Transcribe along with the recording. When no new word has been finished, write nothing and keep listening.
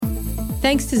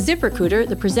Thanks to ZipRecruiter,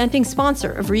 the presenting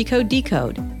sponsor of Recode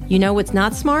Decode. You know what's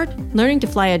not smart? Learning to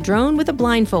fly a drone with a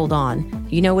blindfold on.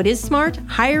 You know what is smart?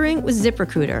 Hiring with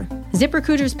ZipRecruiter.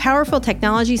 ZipRecruiter's powerful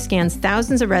technology scans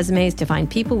thousands of resumes to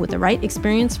find people with the right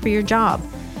experience for your job.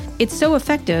 It's so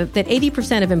effective that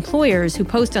 80% of employers who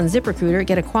post on ZipRecruiter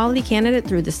get a quality candidate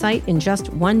through the site in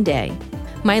just one day.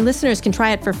 My listeners can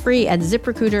try it for free at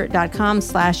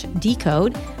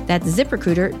ZipRecruiter.com/decode. That's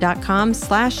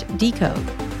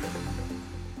ZipRecruiter.com/decode.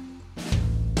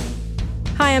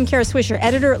 Hi, I'm Kara Swisher,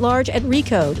 editor-at-large at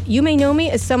Recode. You may know me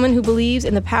as someone who believes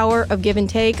in the power of give and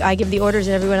take. I give the orders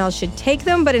and everyone else should take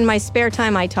them, but in my spare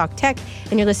time, I talk tech,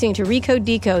 and you're listening to Recode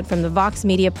Decode from the Vox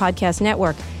Media Podcast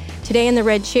Network. Today in the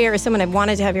red chair is someone I've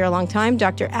wanted to have here a long time,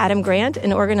 Dr. Adam Grant,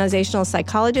 an organizational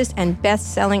psychologist and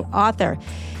best-selling author.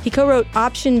 He co-wrote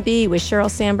Option B with Sheryl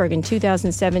Sandberg in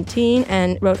 2017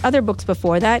 and wrote other books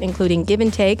before that, including Give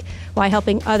and Take, Why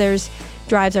Helping Others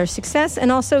Drives Our Success,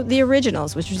 and also The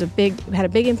Originals, which was had a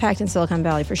big impact in Silicon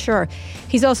Valley for sure.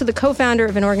 He's also the co-founder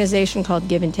of an organization called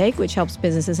Give and Take, which helps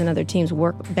businesses and other teams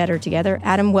work better together.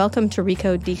 Adam, welcome to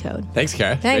Recode Decode. Thanks,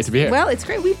 Kara. Thanks. Great to be here. Well, it's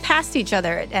great. We've passed each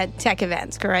other at tech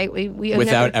events, correct?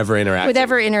 Without ever interacting.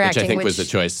 Which I think was a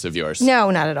choice of yours.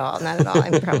 No, not at all. Not at all.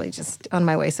 I'm probably just on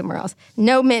my way somewhere else.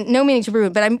 No meaning to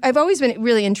prove, but I've always been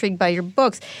really intrigued by your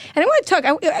books. And I want to talk,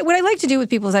 what I like to do with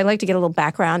people is I like to get a little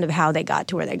background of how they got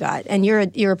to where they got. And you're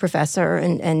a professor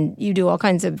and you do all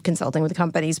kinds of consulting with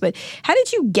companies, but how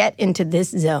did you get into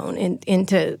this zone,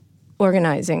 into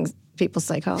organizing people's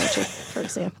psychology, for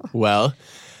example? Well,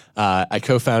 I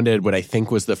co-founded what I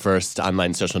think was the first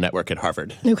online social network at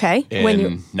Harvard. Okay.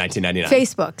 In 1999.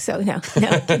 Facebook, so no.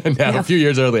 No, a few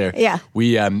years earlier. Yeah.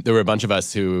 There were a bunch of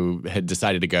us who had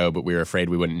decided to go, but we were afraid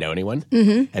we wouldn't know anyone.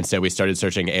 Mm-hmm. And so we started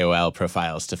searching AOL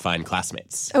profiles to find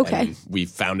classmates. Okay. And we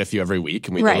found a few every week,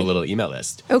 and we did a little email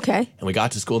list. Okay. And we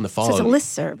got to school in the fall. So it's a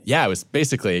listserv. Yeah, it was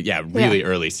basically, really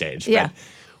early stage. Yeah. But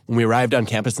when we arrived on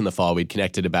campus in the fall, we'd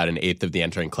connected about an eighth of the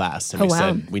entering class. And we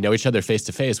said, we know each other face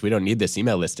to face. We don't need this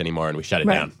email list anymore. And we shut it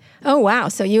down. Oh, wow.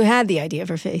 So you had the idea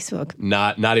for Facebook.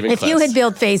 Not even close. If you had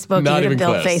built Facebook, you would have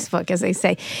built close. Facebook, as they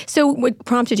say. So what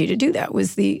prompted you to do that?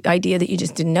 Was the idea that you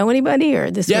just didn't know anybody,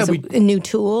 or this was a new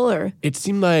tool? Or it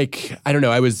seemed like, I don't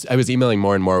know, I was emailing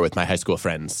more and more with my high school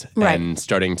friends and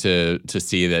starting to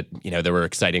see that, there were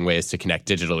exciting ways to connect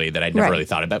digitally that I'd never really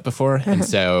thought about before. And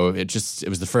so it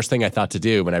was the first thing I thought to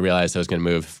do when I realized I was going to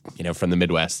move, from the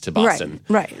Midwest to Boston.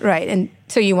 Right. And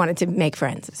so you wanted to make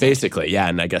friends. Basically, yeah.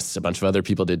 And I guess a bunch of other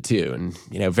people did too. And,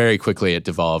 very quickly it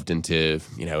devolved into,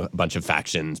 a bunch of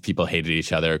factions. People hated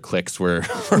each other. Cliques were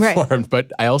formed.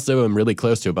 But I also am really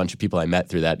close to a bunch of people I met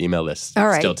through that email list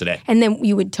still today. And then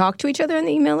you would talk to each other on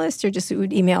the email list, or just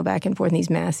would email back and forth in these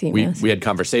mass emails? We had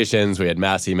conversations. We had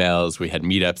mass emails. We had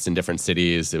meetups in different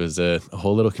cities. It was a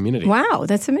whole little community. Wow,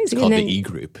 that's amazing. It's called the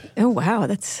E-Group. Oh, wow.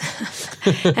 That's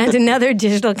and another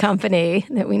digital company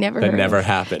that we never heard of. Never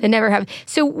happened. That never happened.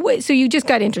 So you just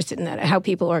got interested in that, how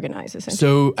people organize, essentially.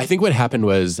 So I think what happened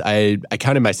was I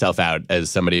counted myself out as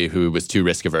somebody who was too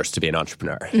risk averse to be an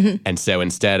entrepreneur. Mm-hmm. And so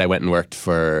instead I went and worked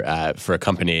for a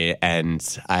company,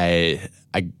 and I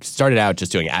started out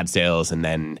just doing ad sales, and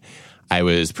then I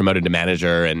was promoted to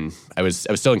manager, and I was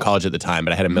still in college at the time,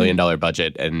 but I had $1 million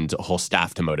budget and a whole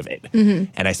staff to motivate. Mm-hmm.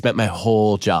 And I spent my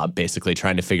whole job basically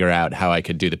trying to figure out how I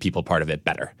could do the people part of it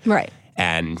better. Right.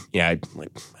 And I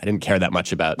didn't care that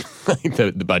much about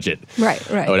the budget. Right.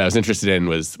 What I was interested in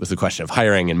was the question of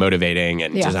hiring and motivating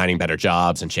and designing better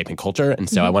jobs and shaping culture. And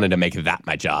so I wanted to make that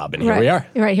my job, and here we are.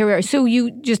 Right, here we are. So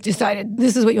you just decided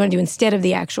this is what you want to do instead of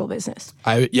the actual business.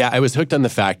 I was hooked on the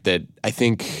fact that I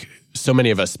think so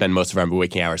many of us spend most of our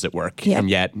waking hours at work, and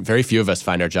yet very few of us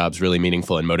find our jobs really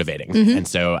meaningful and motivating. Mm-hmm. And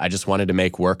so I just wanted to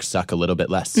make work suck a little bit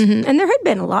less. Mm-hmm. And there had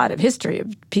been a lot of history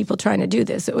of people trying to do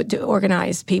this, to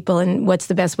organize people and what's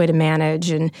the best way to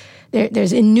manage. And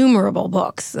there's innumerable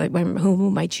books, like Who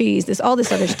Moved My Cheese, all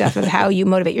this other stuff of how you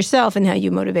motivate yourself and how you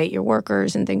motivate your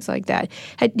workers and things like that.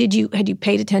 Had you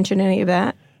paid attention to any of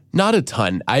that? Not a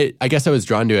ton. I guess I was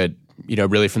drawn to it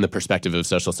really from the perspective of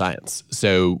social science.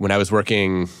 So when I was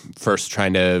working first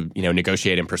trying to,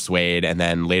 negotiate and persuade and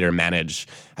then later manage,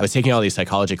 I was taking all these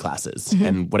psychology classes. Mm-hmm.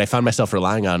 And what I found myself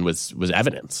relying on was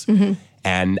evidence. Mm-hmm.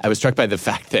 And I was struck by the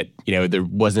fact that, there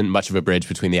wasn't much of a bridge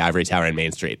between the ivory tower and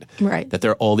Main Street. Right. That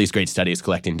there are all these great studies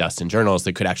collecting dust in journals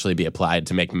that could actually be applied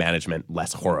to make management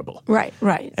less horrible. Right.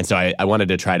 And so I wanted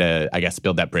to try to,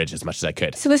 build that bridge as much as I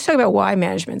could. So let's talk about why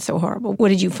management's so horrible. What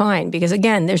did you find? Because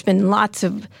again, there's been lots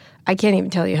of, I can't even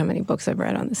tell you how many books I've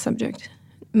read on this subject,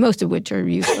 most of which are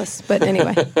useless. But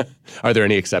anyway. Are there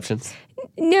any exceptions?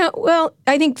 No. Well,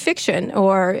 I think fiction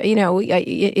or,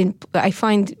 I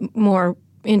find more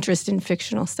interest in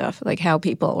fictional stuff, like how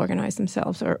people organize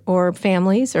themselves or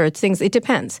families or things. It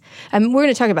depends. We're going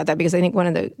to talk about that because I think one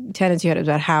of the tenets you had is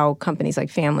about how companies like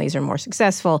families are more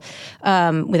successful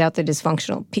without the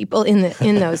dysfunctional people in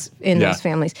those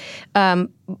families.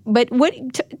 But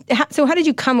so how did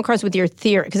you come across with your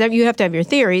theory? Because you have to have your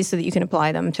theories so that you can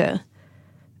apply them to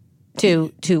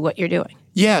what you're doing.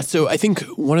 Yeah, so I think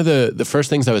one of the first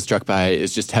things I was struck by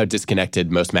is just how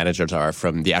disconnected most managers are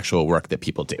from the actual work that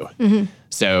people do. Mm-hmm.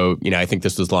 So, I think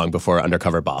this was long before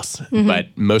Undercover Boss,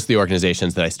 but most of the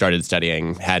organizations that I started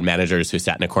studying had managers who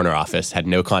sat in a corner office, had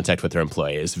no contact with their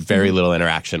employees, very little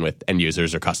interaction with end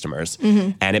users or customers,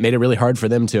 and it made it really hard for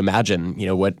them to imagine,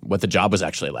 what the job was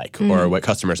actually like or what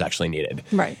customers actually needed.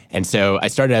 Right. And so I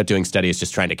started out doing studies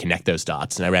just trying to connect those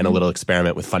dots, and I ran a little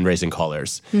experiment with fundraising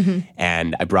callers,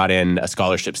 and I brought in a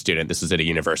scholarship student. This was at a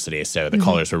university, so the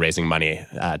callers were raising money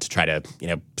to try to,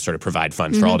 sort of provide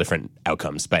funds for all different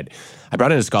outcomes. But I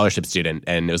brought in a scholarship student,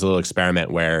 and it was a little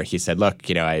experiment where he said, look,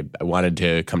 I wanted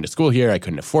to come to school here. I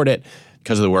couldn't afford it.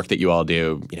 Because of the work that you all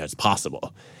do, it's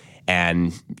possible.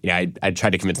 And I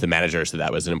tried to convince the managers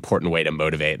that was an important way to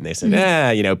motivate. And they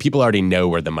said, people already know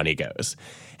where the money goes.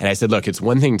 And I said, look, it's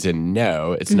one thing to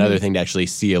know. It's another thing to actually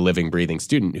see a living, breathing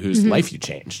student whose life you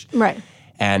changed. Right.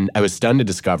 And I was stunned to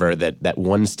discover that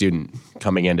one student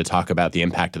coming in to talk about the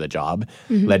impact of the job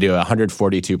led to a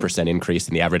 142% increase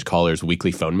in the average caller's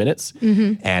weekly phone minutes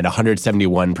and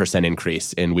 171%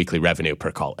 increase in weekly revenue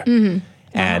per caller.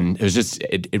 And it was just,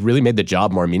 it really made the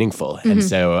job more meaningful. And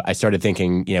so I started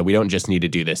thinking, we don't just need to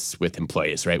do this with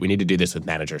employees, right? We need to do this with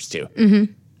managers too.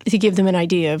 To give them an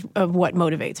idea of what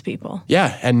motivates people.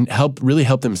 Yeah, and really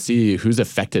help them see who's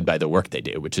affected by the work they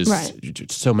do, which is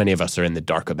so many of us are in the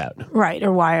dark about. Right,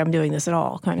 or why I'm doing this at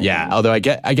all, kind of Yeah, thing. Although I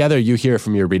gather you hear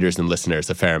from your readers and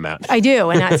listeners a fair amount. I do,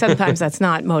 and sometimes that's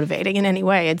not motivating in any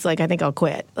way. It's like, I think I'll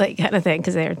quit, like kind of thing,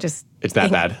 because they're just... It's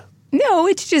that bad? No,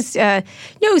 it's just,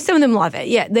 no, some of them love it.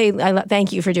 Yeah,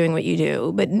 thank you for doing what you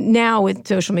do. But now with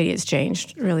social media, it's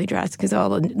changed really drastically because all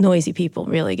the noisy people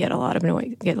really get a lot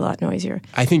noisier.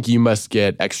 I think you must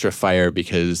get extra fire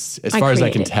because as far as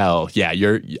I can tell,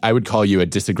 I would call you a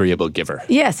disagreeable giver.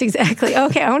 Yes, exactly.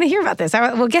 Okay, I want to hear about this.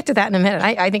 We'll get to that in a minute.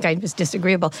 I think I'm just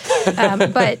disagreeable.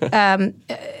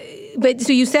 But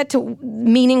so you set to,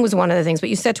 meaning was one of the things, but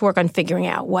you set to work on figuring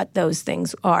out what those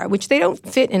things are, which they don't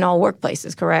fit in all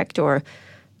workplaces, correct? Or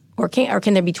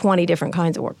can there be 20 different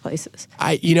kinds of workplaces?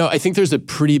 I think there's a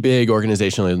pretty big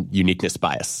organizational uniqueness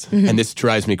bias, and this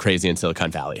drives me crazy in Silicon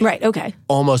Valley. Right, okay.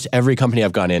 Almost every company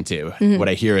I've gone into, what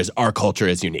I hear is our culture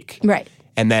is unique. Right.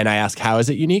 And then I ask, how is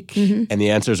it unique? And the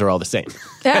answers are all the same.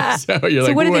 So you're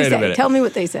like, what do they say? A minute. Tell me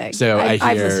what they say. So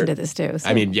I've listened to this too. So.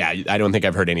 I mean, I don't think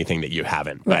I've heard anything that you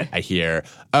haven't. But I hear,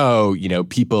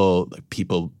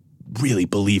 people really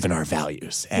believe in our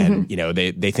values. And,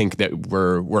 they think that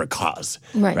we're a cause.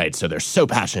 Right? So they're so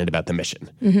passionate about the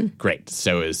mission. Great.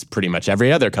 So is pretty much every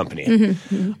other company.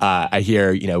 I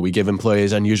hear, we give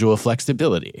employees unusual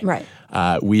flexibility. Right.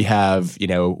 We have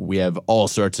all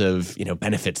sorts of,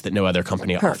 benefits that no other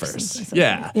company offers.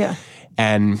 Yeah.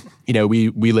 And, we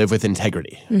live with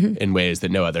integrity in ways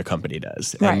that no other company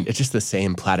does. And it's just the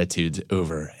same platitudes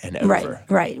over and over.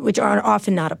 Right. Which are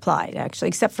often not applied, actually,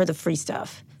 except for the free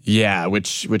stuff. Yeah,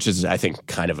 which is, I think,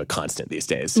 kind of a constant these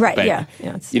days. Right, but, yeah.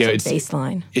 It's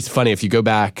baseline. It's funny, if you go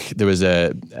back, there was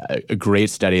a great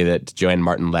study that Joanne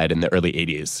Martin led in the early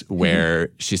 80s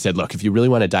where she said, look, if you really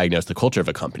want to diagnose the culture of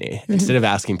a company, instead of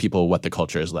asking people what the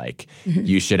culture is like,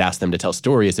 you should ask them to tell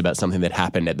stories about something that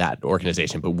happened at that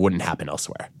organization but wouldn't happen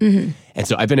elsewhere. And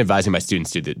so I've been advising my students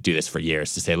to do this for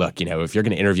years, to say, look, if you're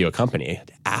going to interview a company,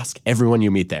 ask everyone you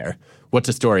meet there, what's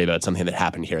a story about something that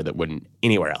happened here that wouldn't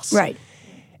anywhere else? Right.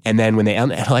 And then when they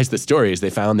analyzed the stories, they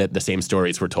found that the same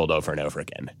stories were told over and over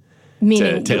again.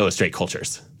 Meaning to illustrate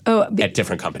cultures at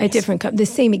different companies. The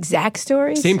same exact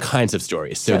stories? Same kinds of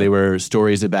stories. So they were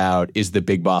stories about, is the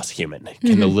big boss human?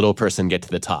 Can the little person get to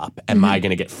the top? Am I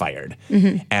going to get fired?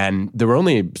 And there were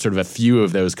only sort of a few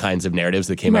of those kinds of narratives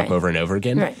that came up over and over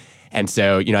again. Right. And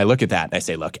so, I look at that and I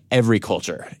say, look, every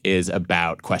culture is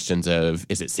about questions of,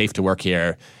 is it safe to work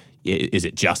here? Is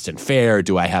it just and fair?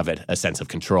 Do I have a sense of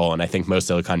control? And I think most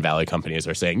Silicon Valley companies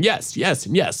are saying yes, yes,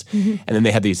 and yes. And then they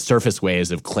have these surface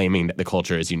ways of claiming that the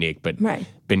culture is unique, but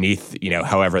beneath,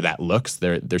 however that looks,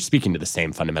 they're speaking to the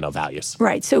same fundamental values.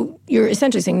 Right. So you're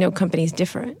essentially saying no company is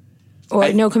different.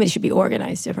 Or no company should be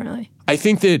organized differently? I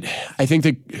think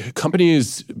that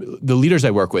companies, the leaders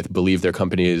I work with, believe their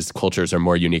companies' cultures are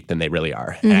more unique than they really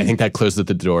are. And I think that closes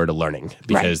the door to learning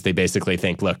because they basically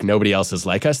think, look, nobody else is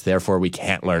like us, therefore we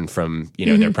can't learn from,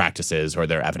 their practices or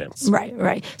their evidence.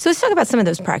 Right. So let's talk about some of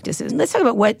those practices. Let's talk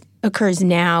about what occurs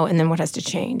now and then what has to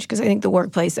change. Because I think the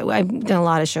workplace, I've done a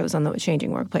lot of shows on the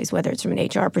changing workplace, whether it's from an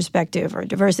HR perspective or a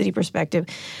diversity perspective.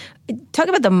 Talk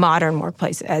about the modern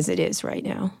workplace as it is right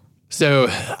now. So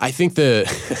I think the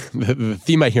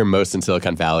theme I hear most in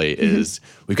Silicon Valley is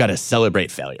we've got to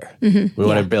celebrate failure. We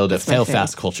want to build a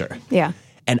fail-fast culture. Yeah.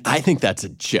 And I think that's a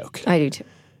joke. I do too.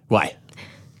 Why?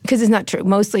 Because it's not true.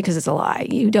 Mostly because it's a lie.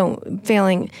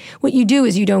 What you do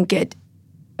is you don't get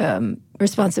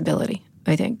responsibility.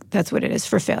 I think that's what it is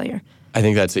for failure. I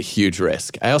think that's a huge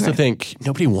risk. I also think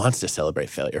nobody wants to celebrate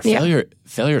failure.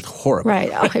 Failure is horrible.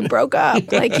 Right. Oh, I broke up.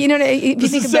 If you think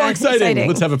is about so exciting.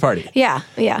 Let's have a party. Yeah.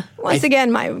 Once again,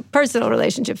 my personal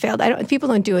relationship failed. People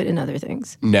don't do it in other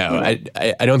things. No,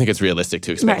 I don't think it's realistic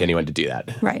to expect anyone to do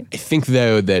that. Right. I think,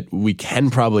 though, that we can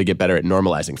probably get better at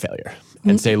normalizing failure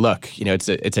and say, look,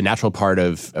 it's a natural part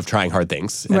of trying hard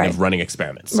things and of running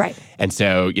experiments. Right. And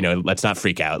so, let's not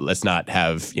freak out. Let's not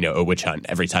have, a witch hunt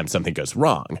every time something goes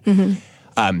wrong.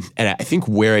 And I think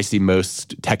where I see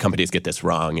most tech companies get this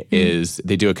wrong is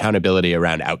they do accountability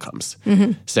around outcomes.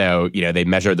 So, they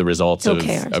measure the results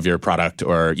of your product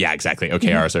or, exactly.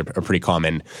 OKRs are pretty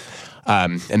common.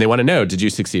 And they want to know, did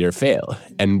you succeed or fail?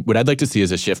 And what I'd like to see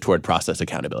is a shift toward process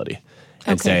accountability.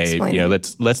 And say,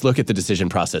 let's look at the decision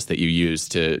process that you use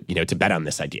to bet on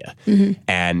this idea.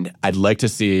 And I'd like to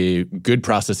see good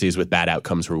processes with bad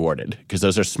outcomes rewarded because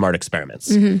those are smart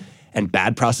experiments. And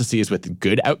bad processes with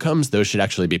good outcomes, those should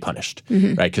actually be punished,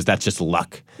 right? Because that's just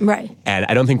luck. Right. And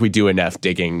I don't think we do enough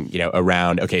digging,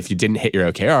 around, okay, if you didn't hit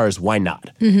your OKRs, why not?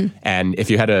 And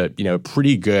if you had a,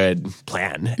 pretty good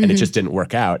plan and it just didn't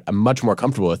work out, I'm much more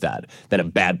comfortable with that than a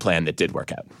bad plan that did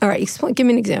work out. All right. Give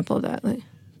me an example of that.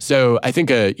 So I think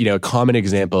a common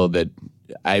example that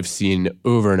I've seen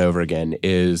over and over again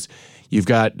is you've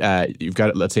got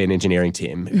let's say an engineering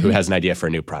team who has an idea for a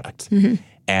new product.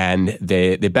 And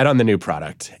they bet on the new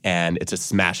product, and it's a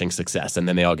smashing success, and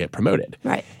then they all get promoted.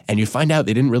 Right. And you find out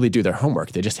they didn't really do their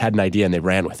homework. They just had an idea, and they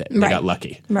ran with it, and they got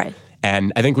lucky. Right.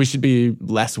 And I think we should be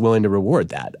less willing to reward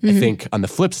that. I think on the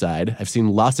flip side, I've seen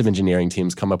lots of engineering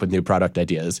teams come up with new product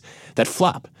ideas that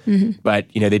flop. But,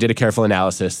 they did a careful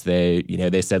analysis.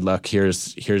 They said, look,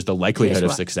 here's the likelihood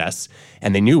of success.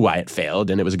 And they knew why it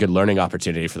failed, and it was a good learning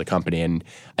opportunity for the company. And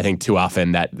I think too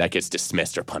often that gets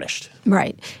dismissed or punished.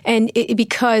 Right. And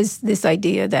because this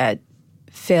idea that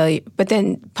failure, but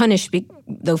then punished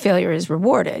though failure is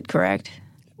rewarded, correct?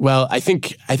 Well, I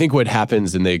think what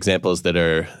happens in the examples that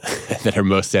are that are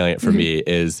most salient for me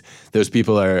is those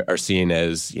people are seen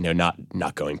as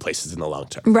not going places in the long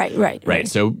term. Right.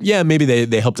 So maybe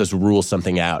they helped us rule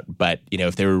something out, but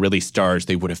if they were really stars,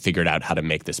 they would have figured out how to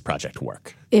make this project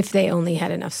work. If they only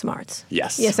had enough smarts.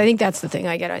 Yes. I think that's the thing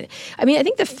I get. I mean, I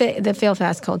think the fail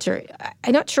fast culture.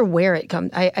 I'm not sure where it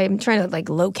comes. I'm trying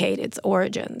to locate its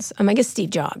origins. I guess Steve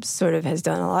Jobs sort of has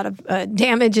done a lot of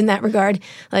damage in that regard.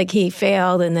 He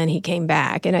failed and then he came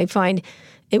back, and I find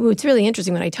it's really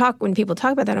interesting when people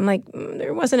talk about that. I'm like,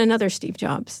 there wasn't another Steve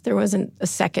Jobs. There wasn't a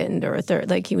second or a third.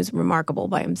 He was remarkable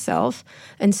by himself,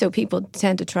 and so people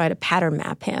tend to try to pattern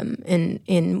map him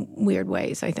in weird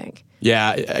ways, I think.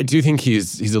 Yeah, I do think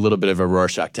he's a little bit of a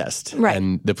Rorschach test. Right.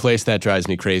 And the place that drives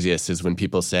me craziest is when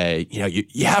people say,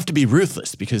 you have to be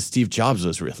ruthless because Steve Jobs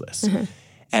was ruthless.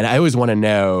 And I always want to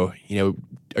know,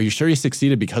 are you sure he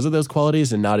succeeded because of those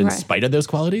qualities and not in spite of those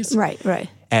qualities? Right.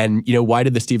 And, why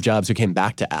did the Steve Jobs who came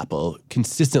back to Apple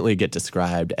consistently get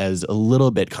described as a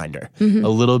little bit kinder, a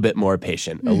little bit more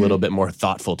patient, a little bit more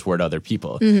thoughtful toward other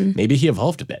people? Maybe he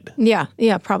evolved a bit.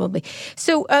 Yeah, probably.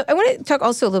 So I want to talk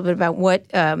also a little bit about what,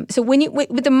 so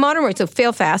with the modern world, so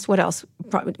fail fast, what else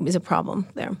is a problem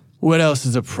there? What else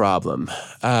is a problem?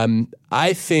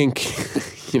 I think,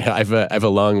 I have a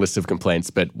long list of complaints,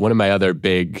 but one of my other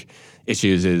big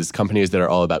issues is companies that are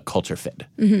all about culture fit.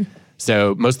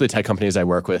 So most of the tech companies I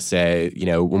work with say,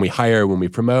 when we hire, when we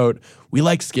promote, we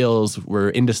like skills, we're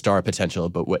into star potential,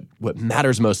 but what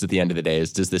matters most at the end of the day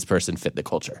is, does this person fit the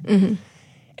culture?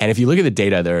 And if you look at the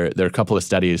data, there are a couple of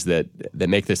studies that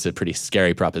make this a pretty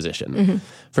scary proposition.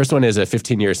 First one is a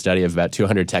 15-year study of about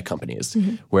 200 tech companies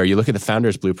where you look at the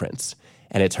founders' blueprints.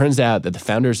 And it turns out that the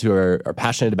founders who are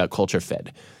passionate about culture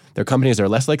fit, their companies are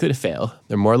less likely to fail,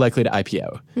 they're more likely to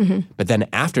IPO. But then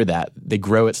after that, they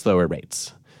grow at slower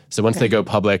rates. So once they go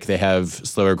public, they have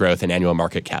slower growth and annual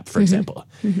market cap, for example.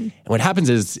 And what happens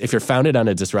is if you're founded on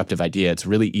a disruptive idea, it's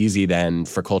really easy then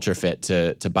for Culture Fit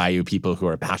to buy you people who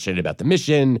are passionate about the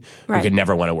mission, who could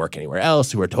never want to work anywhere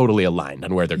else, who are totally aligned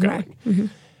on where they're going.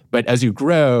 But as you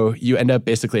grow, you end up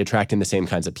basically attracting the same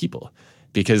kinds of people.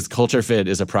 Because Culture Fit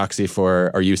is a proxy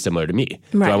for, are you similar to me?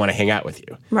 Do I want to hang out with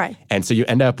you? And so you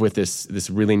end up with this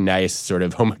really nice sort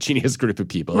of homogeneous group of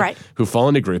people who fall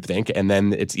into groupthink, and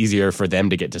then it's easier for them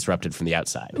to get disrupted from the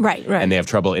outside. And they have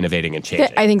trouble innovating and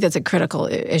changing. I think that's a critical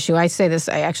issue. I say this,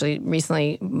 I actually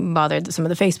recently bothered some of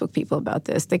the Facebook people about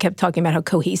this. They kept talking about how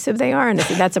cohesive they are, and I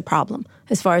think that's a problem,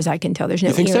 as far as I can tell. There's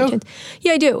no You think irritant. so?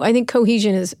 Yeah, I do. I think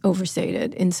cohesion is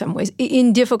overstated in some ways,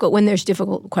 when there's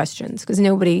difficult questions, because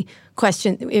nobody questions.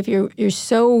 If you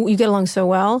get along so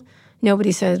well,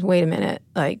 nobody says, "Wait a minute,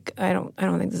 like I don't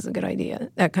think this is a good idea."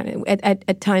 That kind of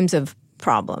at times of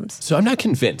problems. So I'm not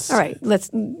convinced. All right,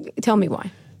 tell me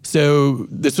why. So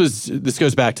this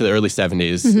goes back to the early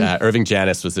 70s. Irving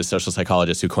Janis was the social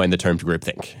psychologist who coined the term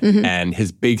groupthink, and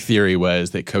his big theory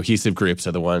was that cohesive groups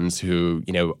are the ones who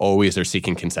always are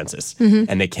seeking consensus,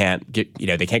 and they can't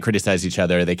criticize each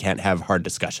other, they can't have hard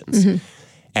discussions.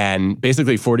 And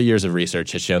basically 40 years of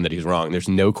research has shown that he's wrong. There's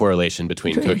no correlation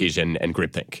between cohesion and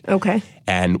groupthink. Okay.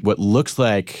 And what looks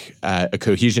like a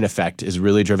cohesion effect is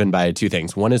really driven by two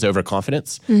things. One is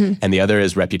overconfidence, and the other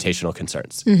is reputational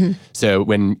concerns. So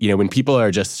when people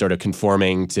are just sort of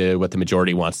conforming to what the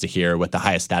majority wants to hear, what the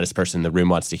highest status person in the room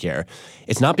wants to hear,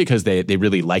 it's not because they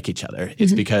really like each other.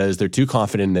 It's because they're too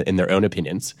confident in their own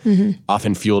opinions,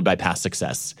 often fueled by past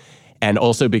success. And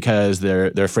also because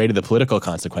they're afraid of the political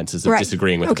consequences of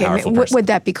disagreeing with a powerful person. Would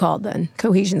that be called then?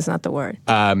 Cohesion's not the word.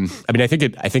 I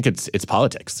think it's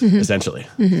politics essentially.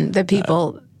 That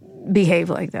people behave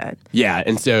like that. Yeah,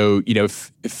 and so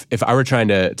if I were trying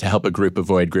to help a group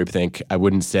avoid groupthink, I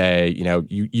wouldn't say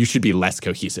you should be less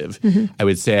cohesive. I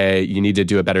would say you need to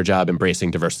do a better job embracing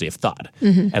diversity of thought,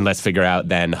 and let's figure out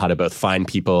then how to both find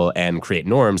people and create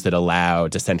norms that allow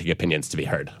dissenting opinions to be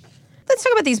heard. Let's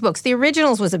talk about these books. The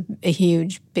Originals was a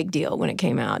huge, big deal when it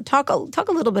came out. Talk a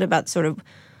little bit about sort of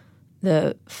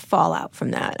the fallout from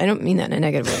that. I don't mean that in a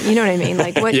negative way. You know what I mean?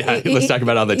 Like what? Let's talk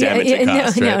about all the damage it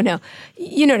caused. No.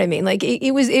 You know what I mean? Like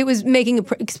it was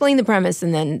explain the premise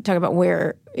and then talk about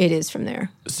where it is from there.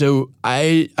 So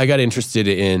I got interested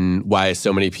in why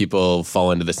so many people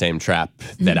fall into the same trap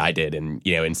that I did, and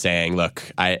in saying, look,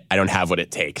 I don't have what it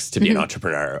takes to be an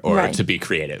entrepreneur or to be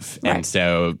creative, and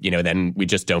so then we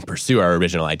just don't pursue our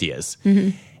original ideas.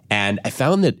 And I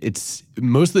found that it's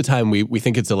most of the time we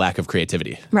think it's a lack of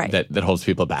creativity that holds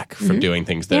people back from doing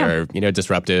things that are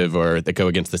disruptive or that go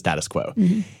against the status quo.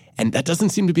 And that doesn't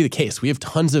seem to be the case. We have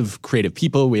tons of creative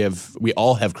people. We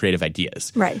all have creative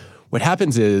ideas. What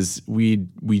happens is we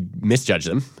misjudge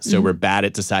them. So we're bad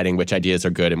at deciding which ideas are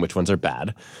good and which ones are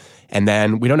bad. And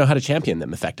then we don't know how to champion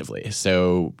them effectively.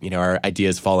 So, our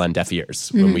ideas fall on deaf ears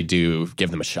when we do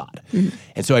give them a shot.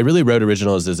 And so I really wrote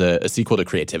Originals as a sequel to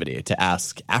creativity, to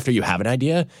ask, after you have an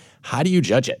idea, how do you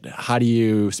judge it? How do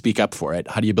you speak up for it?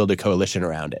 How do you build a coalition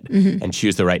around it and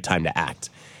choose the right time to act?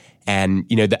 And,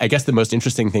 I guess the most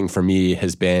interesting thing for me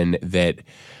has been that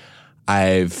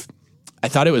I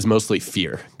thought it was mostly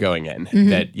fear going in,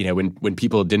 that, when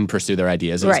people didn't pursue their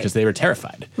ideas, it was because they were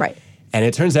terrified. And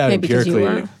it turns out empirically,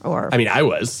 I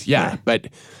was, but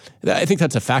I think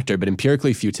that's a factor. But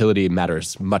empirically, futility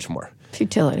matters much more.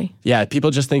 Futility. Yeah, people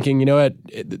just thinking,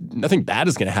 nothing bad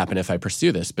is going to happen if I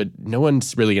pursue this, but no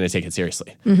one's really going to take it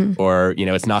seriously, or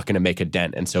it's not going to make a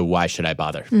dent, and so why should I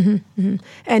bother?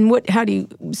 And how do you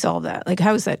solve that? Like,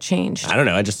 how has that changed? I don't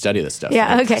know. I just study this stuff.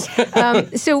 Yeah. Okay.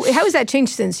 So how has that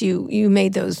changed since you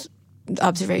made those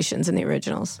observations in the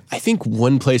Originals? I think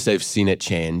one place I've seen it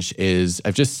change is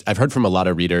I've heard from a lot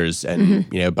of readers and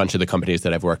a bunch of the companies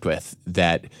that I've worked with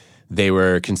that they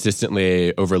were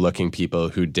consistently overlooking people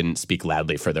who didn't speak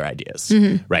loudly for their ideas,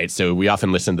 right? So we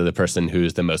often listen to the person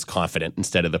who's the most confident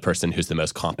instead of the person who's the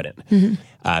most competent.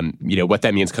 What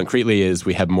that means concretely is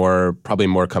we have probably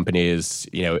more companies,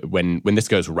 when this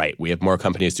goes right, we have more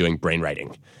companies doing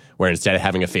brainwriting, where instead of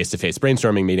having a face-to-face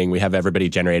brainstorming meeting, we have everybody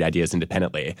generate ideas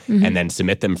independently and then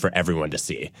submit them for everyone to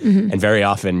see. And very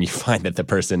often you find that the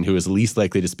person who is least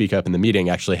likely to speak up in the meeting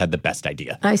actually had the best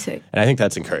idea. I see. And I think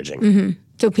that's encouraging.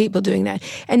 So people doing that.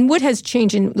 And what has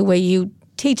changed in the way you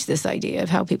teach this idea of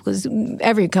how people, because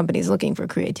every company is looking for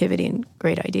creativity and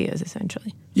great ideas,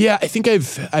 essentially. Yeah, I think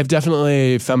I've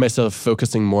definitely found myself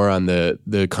focusing more on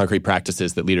the concrete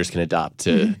practices that leaders can adopt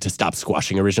to stop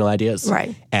squashing original ideas.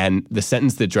 Right. And the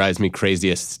sentence that drives me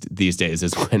craziest these days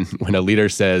is when a leader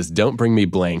says, "Don't bring me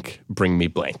blank, bring me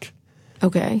blank."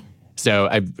 Okay. So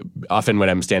I often when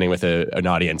I'm standing with an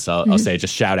audience, I'll say,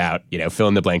 just shout out, fill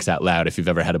in the blanks out loud if you've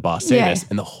ever had a boss say this.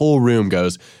 And the whole room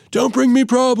goes, don't bring me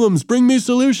problems, bring me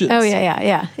solutions. Oh,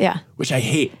 yeah. Which I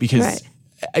hate because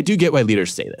I do get why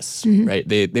leaders say this, right?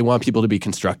 They want people to be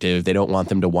constructive. They don't want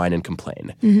them to whine and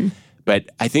complain. But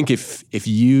I think if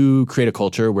you create a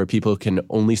culture where people can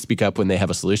only speak up when they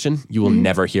have a solution, you will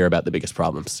never hear about the biggest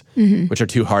problems, which are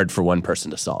too hard for one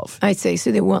person to solve. I see.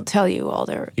 So they won't tell you all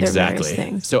their various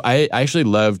things. So I actually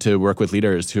love to work with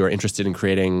leaders who are interested in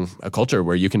creating a culture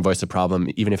where you can voice a problem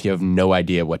even if you have no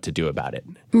idea what to do about it.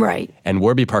 Right. And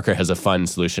Warby Parker has a fun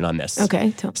solution on this.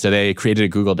 Okay. So they created a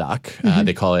Google Doc.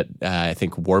 They call it, I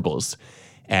think, Warbles.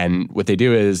 And what they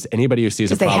do is anybody who sees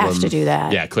a problem— they have to do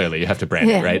that. Yeah, clearly. You have to brand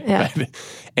it, right? Yeah. But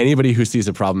anybody who sees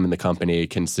a problem in the company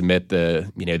can submit the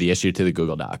issue to the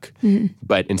Google Doc.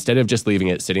 But instead of just leaving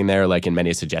it sitting there like in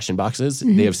many suggestion boxes,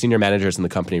 they have senior managers in the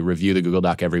company review the Google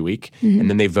Doc every week, and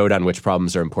then they vote on which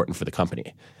problems are important for the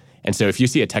company. And so if you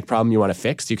see a tech problem you want to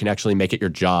fix, you can actually make it your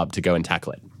job to go and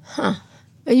tackle it. Huh.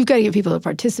 You've got to get people to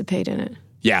participate in it.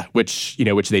 Yeah, which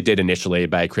they did initially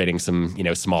by creating some,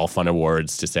 small fun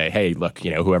awards to say, hey, look,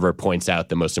 whoever points out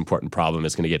the most important problem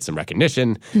is going to get some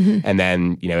recognition. And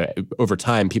then, over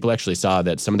time, people actually saw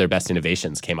that some of their best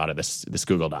innovations came out of this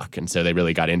Google Doc. And so they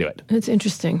really got into it. That's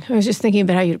interesting. I was just thinking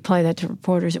about how you'd apply that to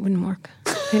reporters. It wouldn't work.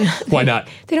 Why not?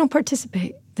 They don't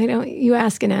participate. They don't. You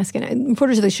ask and ask. And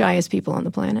reporters are the shyest people on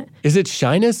the planet. Is it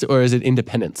shyness or is it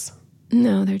independence?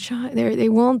 No, they're shy. They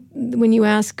won't. When you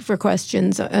ask for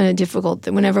questions on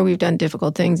whenever we've done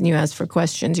difficult things and you ask for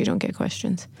questions, you don't get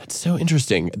questions. That's so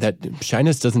interesting. That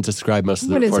shyness doesn't describe most of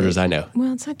the reporters I know.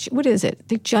 Well, it's not. What is it?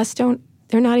 They just don't.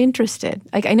 They're not interested.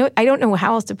 Like I don't know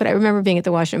how else to put it. I remember being at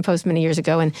the Washington Post many years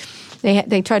ago, and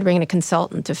they tried to bring in a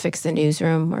consultant to fix the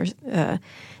newsroom,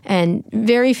 and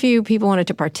very few people wanted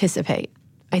to participate.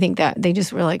 I think that they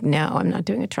just were like, no, I'm not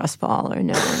doing a trust fall, or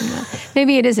no, I'm not.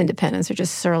 Maybe it is independence or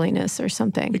just surliness or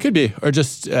something. It could be, or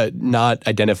just not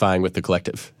identifying with the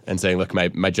collective and saying, look,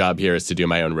 my job here is to do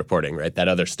my own reporting, right? That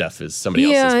other stuff is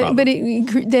somebody else's problem. But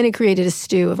then it created a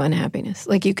stew of unhappiness.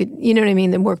 Like you know what I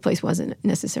mean? The workplace wasn't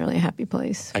necessarily a happy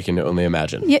place. I can only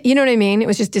imagine. Yeah, you know what I mean? It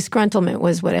was just disgruntlement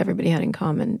was what everybody had in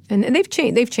common. And they've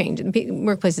changed.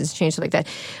 Workplaces changed like that.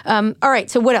 All right,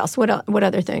 so what else? What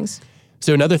other things?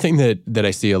 So another thing that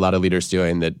I see a lot of leaders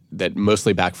doing that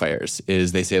mostly backfires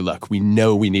is they say, look, we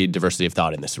know we need diversity of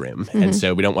thought in this room. And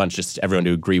so we don't want just everyone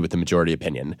to agree with the majority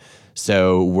opinion.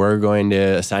 So we're going to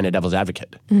assign a devil's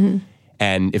advocate.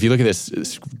 And if you look at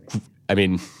this, I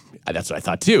mean, that's what I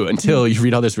thought too, until you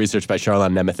read all this research by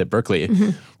Charlon Nemeth at Berkeley,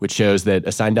 which shows that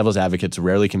assigned devil's advocates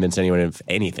rarely convince anyone of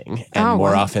anything. And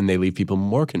more often they leave people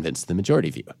more convinced than the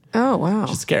majority view. Oh, wow.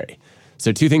 Which is scary.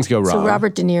 So two things go wrong. So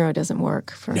Robert De Niro doesn't work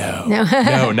for No,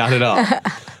 not at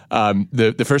all.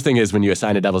 The first thing is when you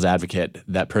assign a devil's advocate,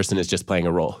 that person is just playing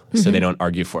a role, so they don't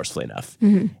argue forcefully enough.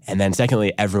 And then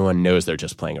secondly, everyone knows they're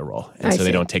just playing a role, and so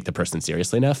they don't take the person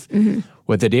seriously enough.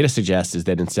 What the data suggests is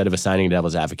that instead of assigning a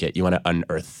devil's advocate, you want to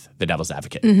unearth the devil's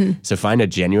advocate. So find a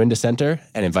genuine dissenter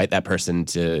and invite that person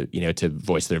to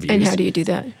voice their views. And how do you do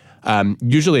that?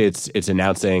 Usually it's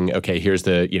announcing, okay, here's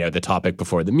the topic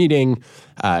before the meeting.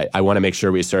 I want to make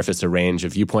sure we surface a range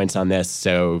of viewpoints on this.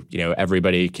 So,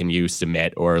 everybody, can you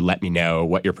submit or let me know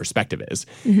what your perspective is?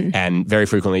 And very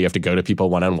frequently you have to go to people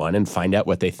one-on-one and find out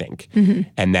what they think.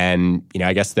 And then,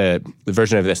 I guess the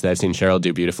version of this that I've seen Sheryl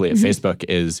do beautifully at Facebook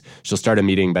is she'll start a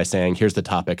meeting by saying, here's the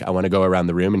topic. I want to go around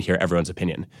the room and hear everyone's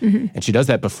opinion. And she does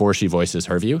that before she voices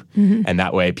her view. And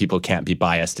that way people can't be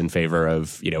biased in favor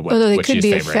of, what she's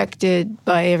favoring.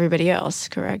 By everybody else,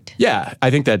 correct? Yeah, I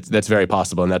think that's very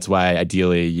possible, and that's why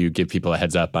ideally you give people a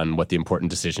heads up on what the important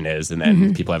decision is, and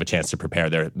then people have a chance to prepare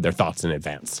their thoughts in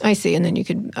advance. I see, and then you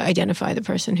could identify the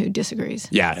person who disagrees.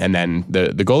 Yeah, and then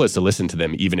the goal is to listen to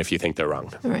them even if you think they're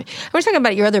wrong. All right. I was talking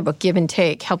about your other book, Give and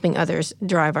Take, Helping Others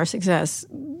Drive Our Success.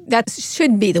 That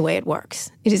should be the way it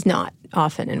works. It is not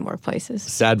often in workplaces.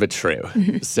 Sad but true.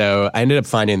 So I ended up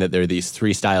finding that there are these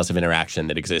three styles of interaction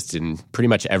that exist in pretty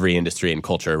much every industry and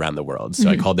culture around the world. So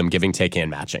I called them giving, taking,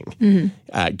 and matching.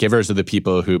 Givers are the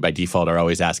people who by default are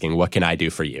always asking, what can I do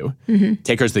for you?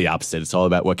 Takers are the opposite. It's all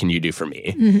about what can you do for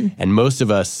me? And most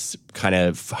of us kind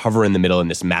of hover in the middle in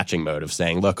this matching mode of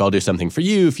saying, look, I'll do something for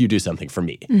you if you do something for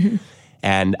me.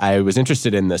 And I was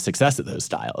interested in the success of those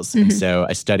styles. And so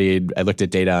I looked at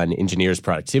data on engineers'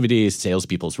 productivity,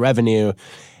 salespeople's revenue,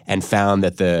 and found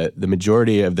that the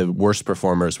majority of the worst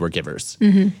performers were givers.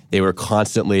 They were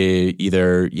constantly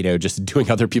either, just doing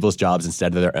other people's jobs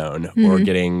instead of their own, or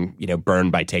getting,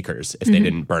 burned by takers if they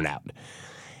didn't burn out.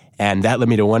 And that led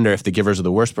me to wonder if the givers are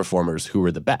the worst performers, who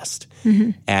were the best.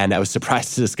 And I was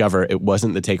surprised to discover it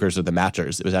wasn't the takers or the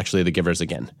matchers. It was actually the givers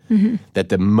again. That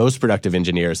the most productive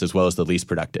engineers, as well as the least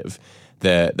productive,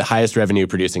 the highest revenue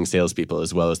producing salespeople,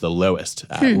 as well as the lowest,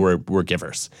 were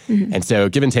givers. And so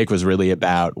give and take was really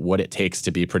about what it takes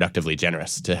to be productively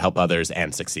generous, to help others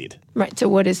and succeed. Right. So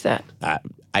what is that?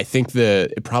 I think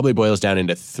it probably boils down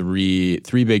into three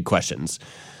big questions.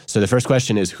 So the first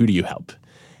question is, who do you help?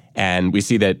 And we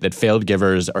see that failed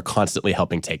givers are constantly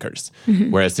helping takers,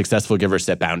 whereas successful givers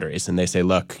set boundaries. And they say,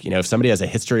 look, if somebody has a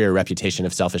history or reputation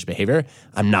of selfish behavior,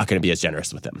 I'm not going to be as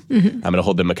generous with them. I'm going to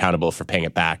hold them accountable for paying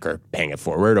it back or paying it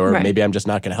forward, or maybe I'm just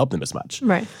not going to help them as much.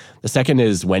 Right. The second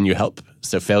is when you help.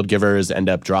 So failed givers end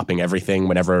up dropping everything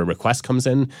whenever a request comes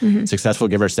in. Successful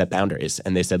givers set boundaries.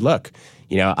 And they said, look,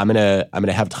 I'm going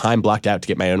to have time blocked out to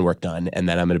get my own work done, and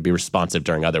then I'm going to be responsive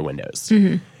during other windows.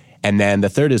 And then the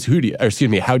third is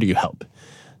how do you help?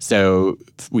 So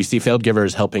we see failed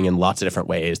givers helping in lots of different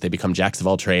ways. They become jacks of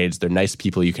all trades. They're nice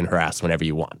people you can harass whenever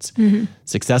you want.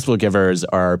 Successful givers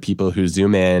are people who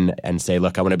zoom in and say,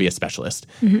 look, I want to be a specialist.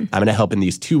 I'm going to help in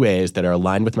these two ways that are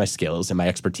aligned with my skills and my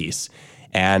expertise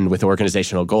and with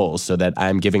organizational goals, so that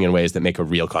I'm giving in ways that make a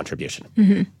real contribution.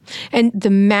 And the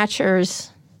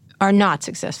matchers are not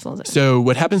successful then. So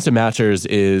what happens to matchers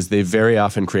is they very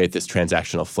often create this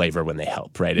transactional flavor when they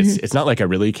help, right? It's not like I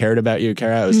really cared about you,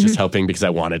 Kara. I was just helping because I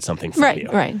wanted something from you.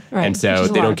 Right. And so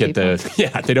they don't get the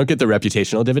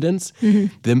reputational dividends.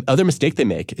 The other mistake they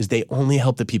make is they only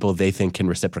help the people they think can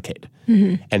reciprocate.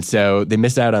 And so they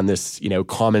miss out on this,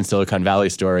 common Silicon Valley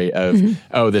story of,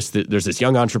 there's this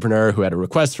young entrepreneur who had a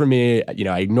request from me.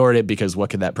 I ignored it because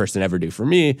what could that person ever do for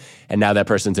me? And now that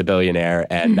person's a billionaire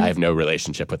and I have no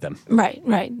relationship with them. Right.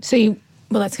 So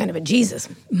that's kind of a Jesus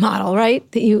model,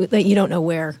 right? That you don't know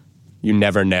where. You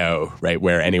never know, right,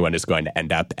 where anyone is going to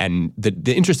end up. And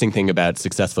the interesting thing about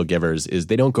successful givers is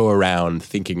they don't go around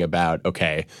thinking about,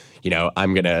 okay,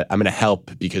 I'm gonna help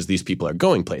because these people are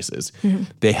going places.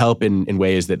 They help in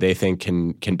ways that they think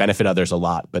can benefit others a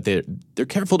lot, but they're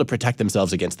careful to protect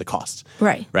themselves against the costs.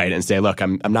 Right. And say, look,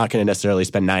 I'm not going to necessarily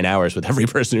spend 9 hours with every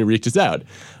person who reaches out.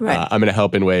 I'm going to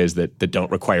help in ways that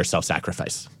don't require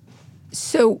self-sacrifice.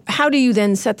 So how do you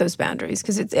then set those boundaries?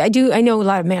 Because I know a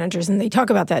lot of managers, and they talk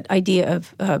about that idea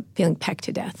of feeling pecked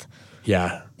to death.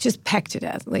 Yeah. Just pecked to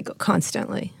death, like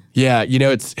constantly. Yeah,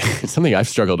 it's something I've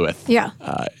struggled with. Yeah.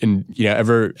 And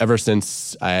ever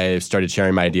since I started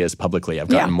sharing my ideas publicly, I've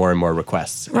gotten more and more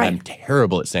requests. Right. And I'm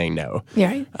terrible at saying no.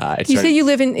 Yeah. You say you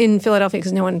live in Philadelphia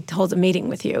because no one holds a meeting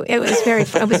with you. It was very.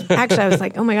 I was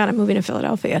like, oh my God, I'm moving to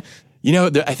Philadelphia.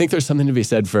 I think there's something to be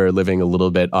said for living a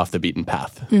little bit off the beaten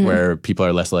path, where people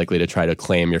are less likely to try to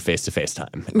claim your face-to-face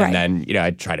time. Right. And then, I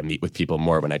try to meet with people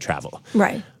more when I travel.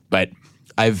 Right. But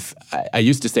I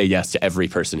used to say yes to every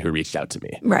person who reached out to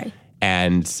me. Right.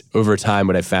 And over time,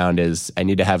 what I've found is I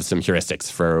need to have some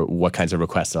heuristics for what kinds of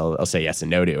requests I'll say yes and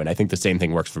no to. And I think the same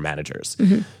thing works for managers.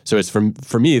 So it's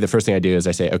for me, the first thing I do is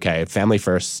I say, okay, family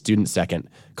first, students second,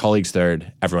 colleagues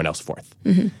third, everyone else fourth.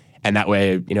 And that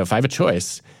way, if I have a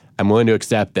choice, I'm willing to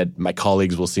accept that my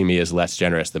colleagues will see me as less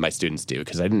generous than my students do,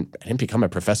 because I didn't become a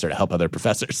professor to help other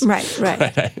professors.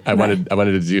 Right. I wanted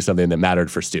to do something that mattered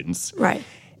for students. Right.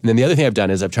 And then the other thing I've done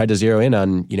is I've tried to zero in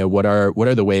on, what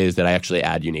are the ways that I actually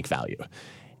add unique value.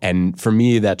 And for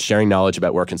me, that's sharing knowledge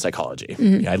about work in psychology.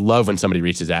 I love when somebody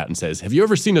reaches out and says, have you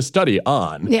ever seen a study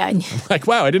on? Yeah. I'm like,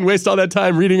 wow, I didn't waste all that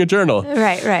time reading a journal.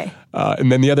 Right.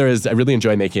 And then the other is I really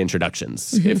enjoy making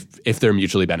introductions if they're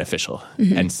mutually beneficial.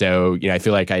 And so, I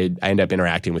feel like I end up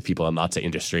interacting with people in lots of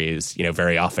industries.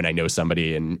 Very often I know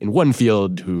somebody in one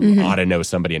field who ought to know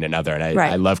somebody in another. And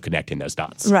I love connecting those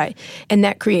dots. Right. And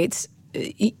that creates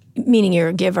meaning you're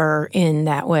a giver in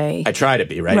that way. I try to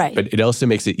be, right? But it also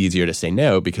makes it easier to say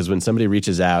no, because when somebody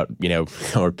reaches out,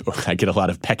 or I get a lot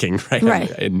of pecking, right?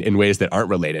 In ways that aren't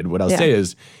related. What I'll say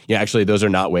is, actually, those are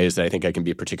not ways that I think I can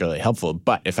be particularly helpful.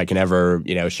 But if I can ever,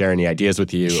 share any ideas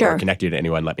with you or connect you to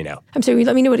anyone, let me know. I'm sorry,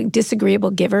 let me know what a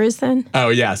disagreeable giver is then? Oh,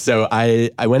 yeah. So I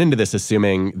went into this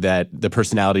assuming that the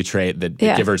personality trait that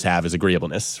givers have is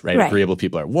agreeableness, right? Agreeable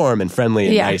people are warm and friendly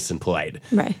and nice and polite.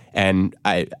 Right. And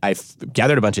I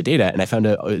gathered a bunch of data, and I found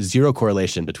a zero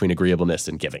correlation between agreeableness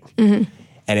and giving.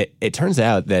 And it turns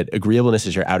out that agreeableness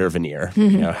is your outer veneer.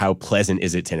 How pleasant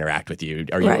is it to interact with you?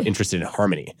 Are you interested in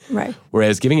harmony? Right.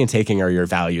 Whereas giving and taking are your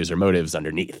values or motives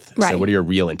underneath. So what are your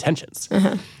real intentions?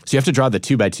 So you have to draw the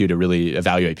 2x2 to really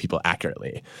evaluate people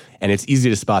accurately. And it's easy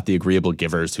to spot the agreeable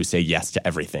givers who say yes to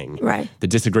everything. Right. The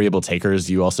disagreeable takers,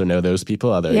 you also know those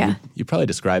people, although you probably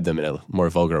describe them in a more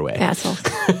vulgar way. Assholes.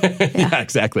 Yeah,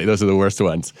 exactly. Those are the worst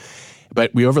ones.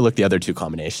 But we overlook the other two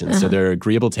combinations. So there are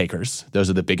agreeable takers. Those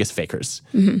are the biggest fakers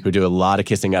who do a lot of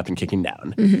kissing up and kicking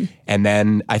down. And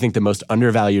then I think the most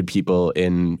undervalued people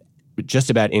in just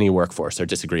about any workforce are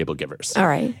disagreeable givers. All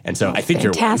right. And so I think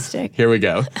fantastic. You're one.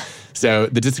 Here we go. So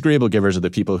the disagreeable givers are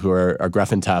the people who are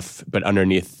gruff and tough, but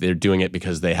underneath they're doing it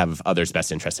because they have others'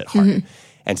 best interests at heart.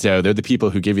 And so they're the people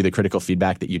who give you the critical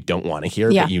feedback that you don't want to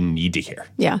hear, but you need to hear.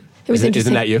 Yeah. It was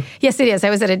interesting. Isn't that you? Yes, it is. I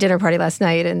was at a dinner party last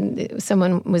night, and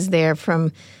someone was there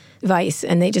from Vice,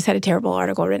 and they just had a terrible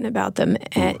article written about them.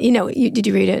 And, did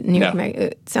you read it? New York Mag-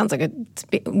 It sounds like a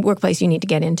workplace you need to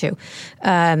get into. They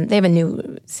have a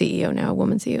new CEO now, a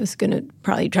woman CEO, who's going to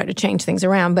probably try to change things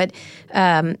around. But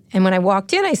and when I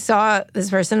walked in, I saw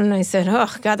this person, and I said,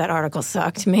 "Oh God, that article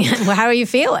sucked, man. Well, how are you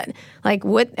feeling? Like,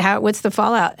 what's the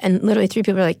fallout?" And literally 3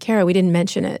 people were like, "Kara, we didn't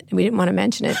mention it. We didn't want to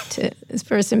mention it to this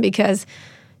person because."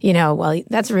 Well,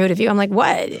 that's rude of you. I'm like,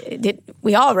 what?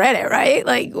 We all read it, right?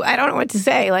 Like, I don't know what to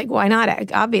say. Like, why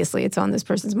not? Obviously, it's on this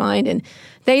person's mind. And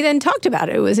they then talked about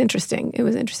it. It was interesting.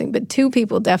 But 2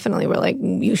 people definitely were like,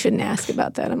 you shouldn't ask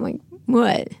about that. I'm like,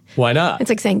 what? Why not? It's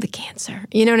like saying the cancer.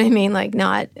 You know what I mean? Like,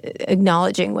 not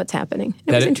acknowledging what's happening.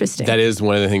 It was interesting. That is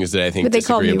one of the things that I think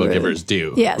disagreeable givers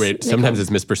do. Yes. Right? Sometimes it's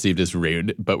misperceived as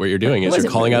rude, but what you're doing is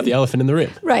you're calling out the elephant in the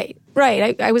room. Right.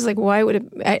 I was like, why would it?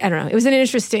 I don't know. It was an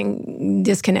interesting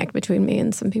disconnect between me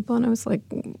and some people, and I was like,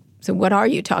 so what are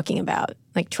you talking about?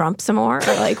 Like Trump some more?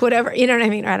 Or like whatever? You know what I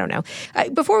mean? I don't know.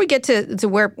 Before we get to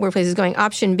where Workplace is going,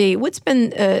 option B, what's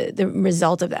been the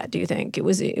result of that, do you think? It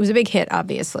was a big hit,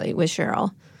 obviously, with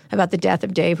Sheryl, about the death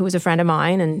of Dave, who was a friend of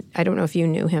mine, and I don't know if you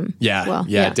knew him. Yeah, well.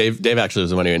 Dave actually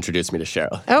was the one who introduced me to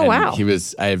Sheryl. Oh, and wow. He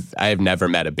was. I've never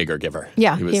met a bigger giver.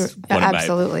 Yeah, he was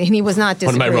absolutely. And he was not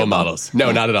disagreeable. One of my role models.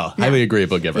 No, not at all. No. Highly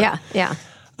agreeable giver. Yeah.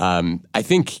 I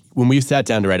think when we sat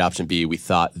down to write option B, we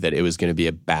thought that it was going to be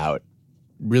about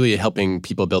really helping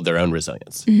people build their own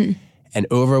resilience. And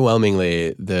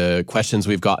overwhelmingly, the questions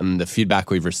we've gotten, the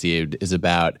feedback we've received is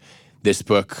about this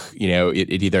book.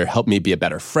 It either helped me be a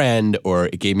better friend, or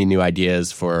it gave me new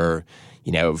ideas for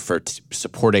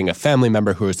supporting a family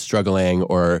member who was struggling,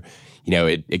 or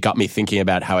it got me thinking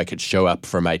about how I could show up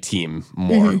for my team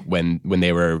more when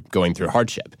they were going through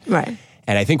hardship. Right.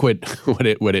 And I think what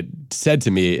it said to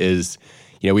me is,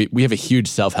 we have a huge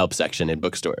self-help section in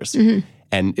bookstores.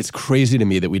 And it's crazy to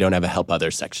me that we don't have a help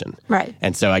others section. Right.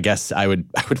 And so I guess I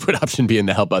would put option B in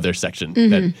the help others section.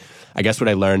 That I guess what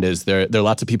I learned is there are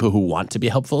lots of people who want to be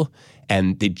helpful,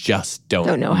 and they just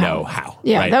don't know how.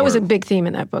 Yeah, right? That was a big theme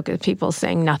in that book, is people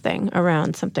saying nothing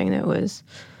around something that was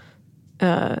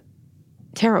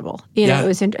terrible. It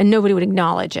was, and nobody would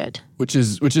acknowledge it. Which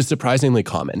is surprisingly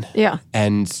common. Yeah.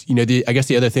 And I guess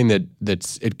the other thing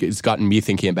it's gotten me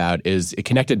thinking about is it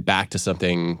connected back to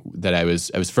something that I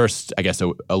was first, I guess,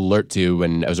 alert to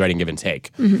when I was writing Give and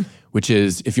Take, which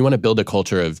is if you want to build a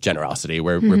culture of generosity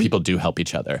where people do help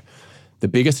each other, the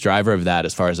biggest driver of that,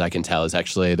 as far as I can tell, is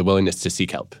actually the willingness to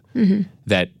seek help.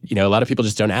 That a lot of people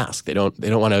just don't ask. They don't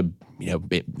want to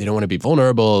they don't want to be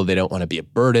vulnerable. They don't want to be a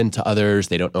burden to others.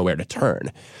 They don't know where to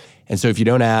turn. And so if you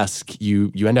don't ask,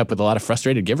 you end up with a lot of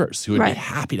frustrated givers who would be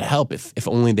happy to help if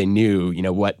only they knew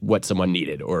what someone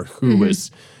needed or who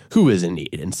was in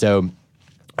need. And so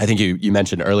I think you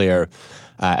mentioned earlier,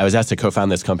 I was asked to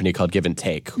co-found this company called Give and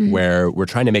Take, where we're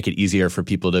trying to make it easier for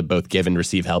people to both give and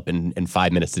receive help in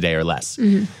 5 minutes a day or less.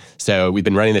 So we've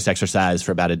been running this exercise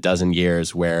for about a dozen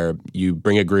years, where you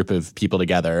bring a group of people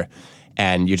together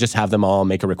and you just have them all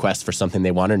make a request for something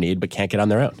they want or need but can't get on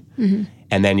their own.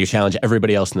 And then you challenge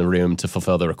everybody else in the room to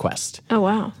fulfill the request. Oh,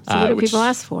 wow. So what do people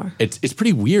ask for? It's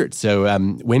pretty weird. So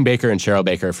Wayne Baker and Sheryl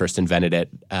Baker first invented it.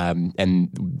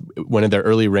 And one of their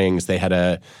early rings, they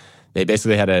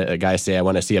basically had a guy say, "I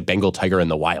want to see a Bengal tiger in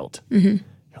the wild." You're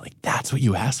like, that's what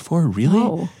you asked for? Really?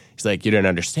 Oh. He's like, you don't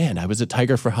understand. I was a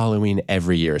tiger for Halloween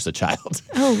every year as a child.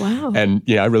 Oh, wow. And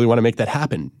I really want to make that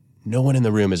happen. No one in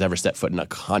the room has ever set foot in a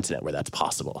continent where that's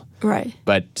possible. Right.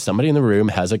 But somebody in the room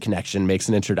has a connection, makes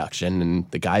an introduction, and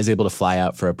the guy's able to fly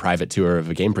out for a private tour of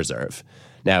a game preserve.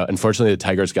 Now, unfortunately, the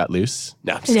tigers got loose.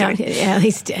 No, I'm just kidding. Yeah,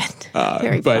 he's dead.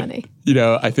 Very funny.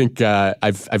 I think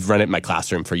I've run it in my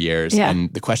classroom for years,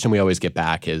 and the question we always get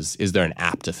back is there an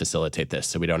app to facilitate this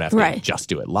so we don't have to just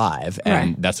do it live?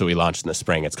 And that's what we launched in the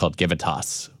spring. It's called Give a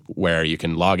Toss, where you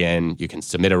can log in, you can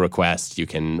submit a request, you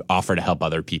can offer to help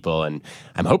other people, and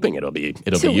I'm hoping it'll be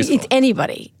useful. It's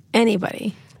anybody.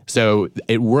 So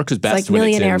it works best it's like when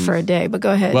millionaire it's in, for a day, but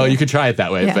go ahead. Well, you could try it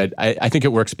that way, but I think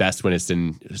it works best when it's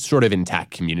in sort of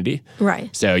intact community.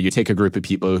 Right. So you take a group of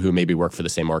people who maybe work for the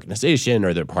same organization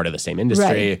or they're part of the same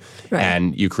industry,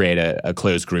 and you create a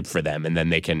closed group for them, and then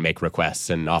they can make requests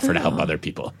and offer to help other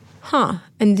people. Huh.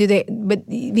 And but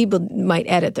people might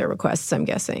edit their requests, I'm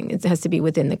guessing. It has to be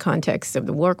within the context of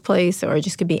the workplace, or it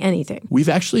just could be anything. We've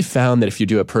actually found that if you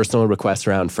do a personal request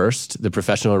round first, the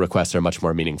professional requests are much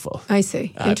more meaningful. I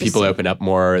see. People open up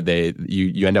more.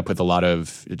 You end up with a lot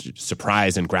of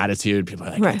surprise and gratitude. People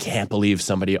are like, I can't believe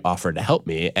somebody offered to help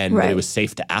me, and it was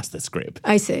safe to ask this group.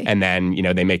 I see. And then,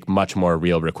 they make much more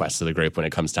real requests to the group when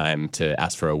it comes time to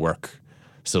ask for a work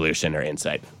solution or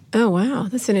insight. Oh, wow.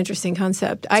 That's an interesting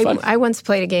concept. I once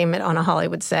played a game on a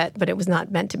Hollywood set, but it was not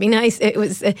meant to be nice. It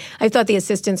was. I thought the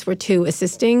assistants were too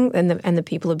assisting, and the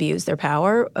people abused their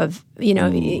power of, you know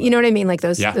what I mean? Like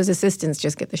those assistants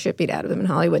just get the shit beat out of them in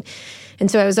Hollywood. And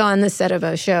so I was on the set of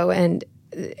a show, and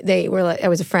they were like, I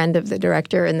was a friend of the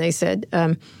director, and they said,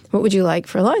 what would you like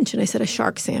for lunch? And I said, a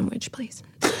shark sandwich, please.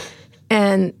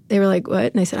 And they were like,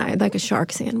 what? And I said, I'd like a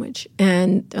shark sandwich.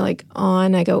 And they're like,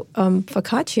 and I go,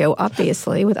 focaccia,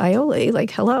 obviously, with aioli.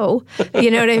 Like, hello. You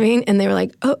know what I mean? And they were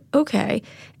like, oh, okay.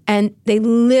 And they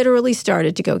literally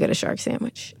started to go get a shark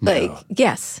sandwich. No. Like,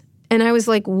 yes. And I was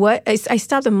like, what? I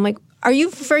stopped them. I'm like, are you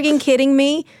frigging kidding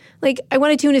me? Like, I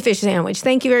want a tuna fish sandwich.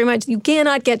 Thank you very much. You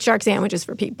cannot get shark sandwiches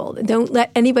for people. Don't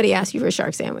let anybody ask you for a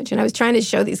shark sandwich. And I was trying to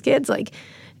show these kids, like,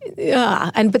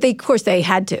 but of course they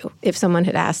had to if someone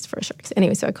had asked for a shark.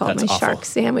 Anyway, so I called it my shark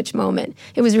sandwich moment.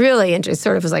 It was really interesting. It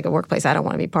sort of was like a workplace I don't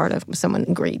want to be part of. Someone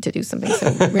agreed to do something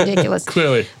so ridiculous.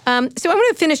 Clearly. So I'm going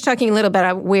to finish talking a little bit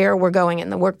about where we're going in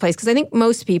the workplace, because I think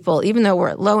most people, even though we're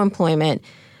at low employment,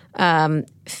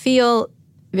 feel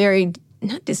very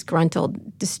not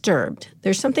disgruntled, disturbed.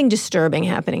 There's something disturbing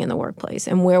happening in the workplace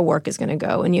and where work is going to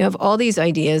go. And you have all these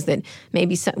ideas that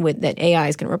maybe that AI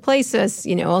is going to replace us,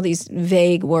 all these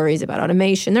vague worries about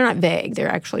automation. They're not vague. They're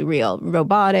actually real.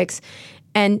 Robotics.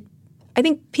 And I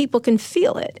think people can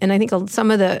feel it. And I think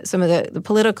some of the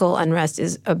political unrest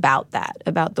is about that,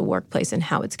 about the workplace and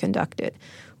how it's conducted.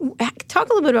 Talk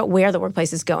a little bit about where the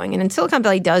workplace is going. And Silicon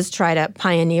Valley does try to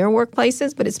pioneer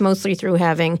workplaces, but it's mostly through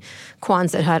having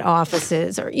Quonset hut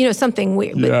offices or, something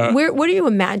weird. Yeah. But where do you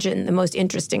imagine the most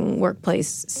interesting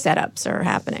workplace setups are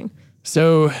happening?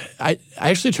 So I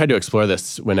actually tried to explore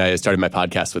this when I started my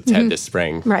podcast with Ted this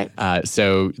spring. Right.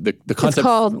 So the concept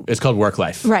it's called work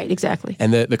life. Right, exactly.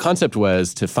 And the concept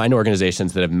was to find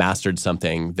organizations that have mastered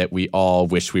something that we all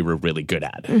wish we were really good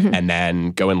at, and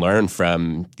then go and learn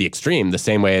from the extreme, the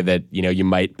same way that you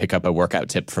might pick up a workout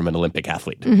tip from an Olympic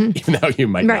athlete, even though you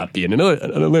might not be an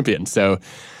Olympian. So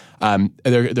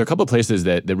there are a couple of places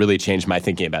that really changed my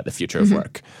thinking about the future of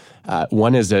work.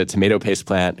 One is a tomato paste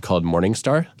plant called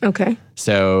Morningstar. Okay.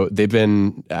 So they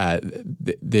bring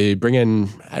in,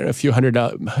 a few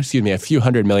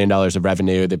 $100 million of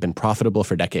revenue. They've been profitable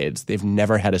for decades. They've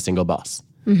never had a single boss,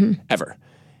 ever.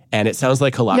 And it sounds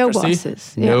like holacracy. No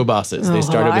bosses. No bosses. They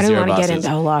started with zero bosses.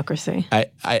 I don't want to get into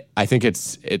holacracy. I think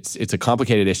it's a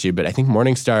complicated issue, but I think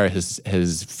Morningstar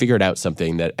has figured out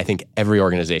something that I think every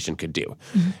organization could do,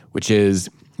 which is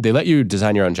they let you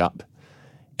design your own job.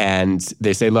 And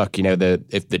they say, look,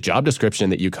 if the job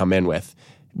description that you come in with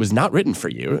was not written for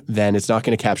you, then it's not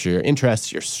going to capture your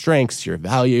interests, your strengths, your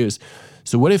values.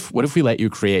 So what if we let you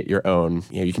create your own?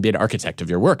 You can be an architect of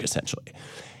your work, essentially.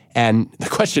 And the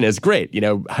question is, great.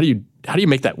 How do you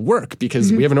make that work?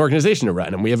 Because we have an organization to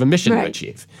run and we have a mission to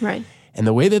achieve. Right. And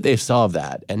the way that they've solved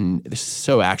that, and this is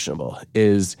so actionable,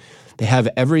 is they have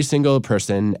every single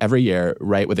person every year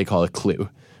write what they call a CLUE,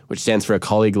 which stands for a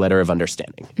colleague letter of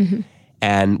understanding.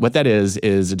 And what that is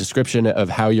a description of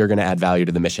how you're going to add value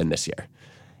to the mission this year.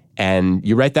 And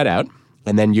you write that out,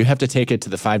 and then you have to take it to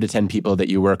the 5 to 10 people that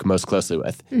you work most closely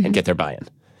with and get their buy-in.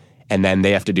 And then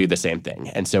they have to do the same thing.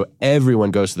 And so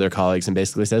everyone goes to their colleagues and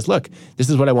basically says, look, this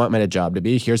is what I want my job to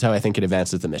be. Here's how I think it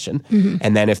advances the mission.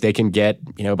 And then if they can get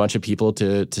a bunch of people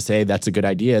to say that's a good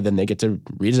idea, then they get to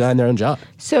redesign their own job.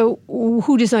 So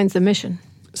who designs the mission?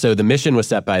 So the mission was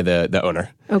set by the owner,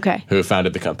 who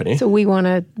founded the company. So we want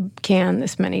to can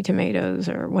this many tomatoes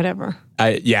or whatever.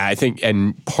 I think,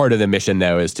 and part of the mission,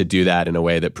 though, is to do that in a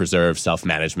way that preserves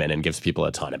self-management and gives people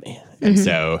autonomy. And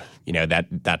so,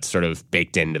 that's sort of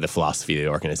baked into the philosophy of the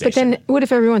organization. But then what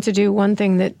if everyone wants to do one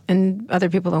thing and other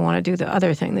people don't want to do the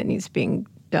other thing that needs being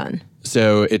done?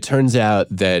 So it turns out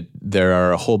that there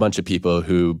are a whole bunch of people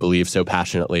who believe so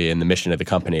passionately in the mission of the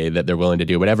company that they're willing to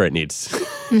do whatever it needs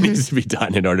to be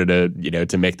done in order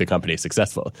to make the company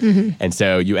successful. And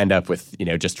so you end up with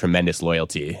just tremendous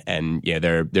loyalty, and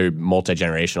they're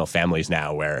multi-generational families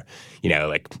now where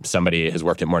like somebody has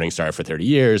worked at Morningstar for 30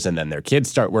 years, and then their kids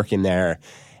start working there.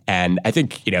 And I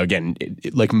think, again,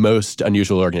 like most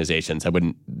unusual organizations, I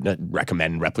wouldn't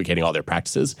recommend replicating all their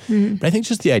practices. But I think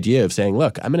just the idea of saying,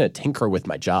 look, I'm going to tinker with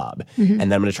my job, and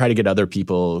then I'm going to try to get other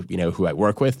people, who I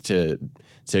work with to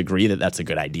agree that that's a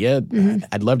good idea.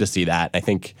 I'd love to see that. I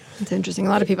think it's interesting. A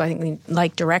lot of people, I think,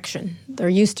 like direction. They're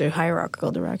used to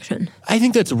hierarchical direction. I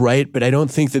think that's right, but I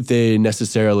don't think that they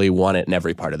necessarily want it in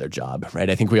every part of their job, right?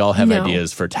 I think we all have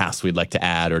ideas for tasks we'd like to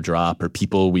add or drop, or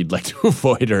people we'd like to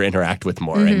avoid or interact with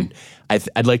more. And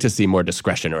I'd like to see more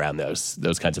discretion around those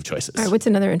kinds of choices. All right, what's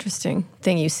another interesting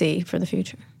thing you see for the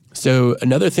future? So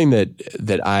another thing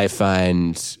that I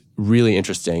find really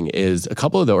interesting is a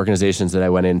couple of the organizations that I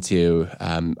went into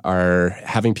are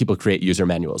having people create user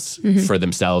manuals for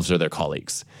themselves or their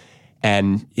colleagues.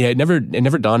 And it never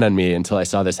dawned on me until I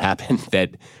saw this happen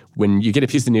that when you get a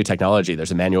piece of new technology,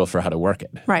 there's a manual for how to work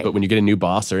it. Right. But when you get a new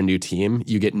boss or a new team,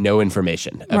 you get no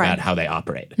information about how they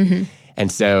operate.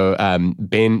 And so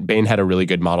Bain had a really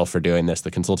good model for doing this. The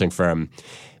consulting firm,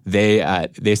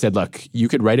 they said, look, you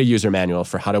could write a user manual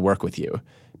for how to work with you,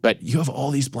 but you have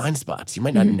all these blind spots. You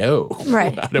might not know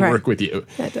how to work with you.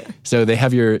 So they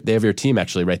have your team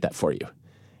actually write that for you.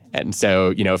 And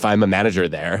so, if I'm a manager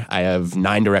there, I have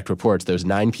 9 direct reports. Those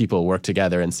 9 people work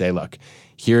together and say, look,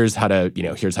 here's how to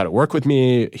work with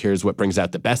me. Here's what brings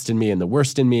out the best in me and the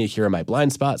worst in me. Here are my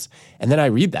blind spots. And then I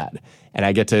read that and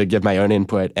I get to give my own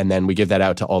input. And then we give that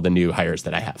out to all the new hires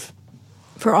that I have.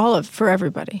 For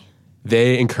everybody.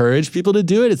 They encourage people to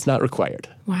do it. It's not required.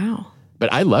 Wow.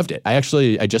 But I loved it. I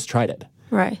just tried it.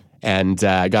 Right. And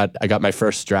I got my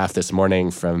first draft this morning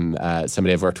from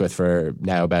somebody I've worked with for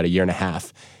now about a year and a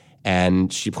half.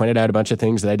 And she pointed out a bunch of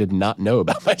things that I did not know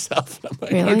about myself. And I'm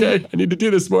like, really? Okay, I need to do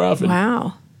this more often.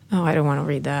 Wow. Oh, I don't want to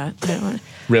read that. I don't want to.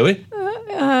 Really?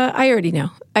 I already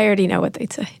know. I already know what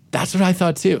they'd say. That's what I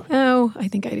thought too. Oh, I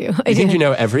think I do. You think you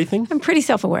know everything? I'm pretty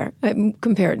self-aware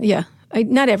compared. Yeah.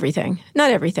 Not everything,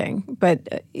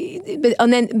 but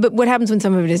what happens when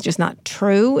some of it is just not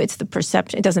true? It's the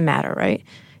perception. It doesn't matter, right?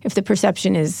 If the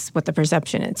perception is what the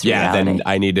perception is, reality. Then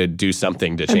I need to do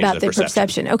something to change about the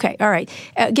perception. Okay, all right.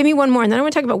 Give me one more, and then I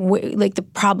want to talk about the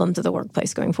problems of the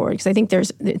workplace going forward, because I think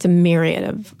it's a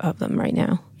myriad of them right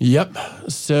now. Yep.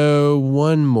 So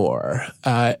one more.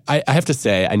 I have to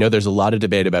say, I know there's a lot of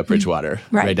debate about Bridgewater,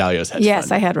 Ray Dalio's hedge fund.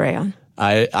 Yes, I had Ray on.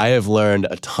 I have learned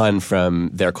a ton from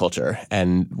their culture.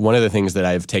 And one of the things that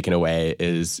I've taken away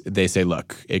is they say,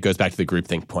 look, it goes back to the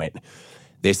groupthink point.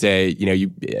 They say,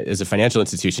 you as a financial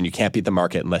institution, you can't beat the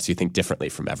market unless you think differently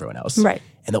from everyone else. Right.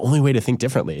 And the only way to think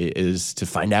differently is to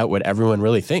find out what everyone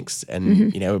really thinks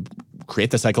and,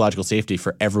 create the psychological safety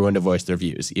for everyone to voice their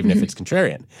views, even if it's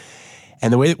contrarian.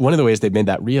 And one of the ways they've made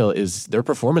that real is their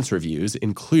performance reviews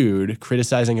include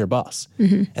criticizing your boss.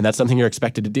 And that's something you're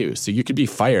expected to do. So you could be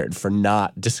fired for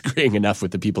not disagreeing enough with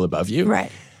the people above you.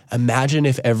 Right. Imagine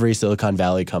if every Silicon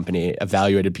Valley company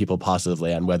evaluated people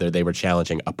positively on whether they were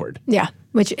challenging upward. Yeah,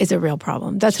 which is a real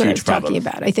problem. That's what I was talking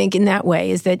about. I think in that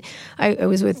way is that I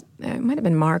was with, it might have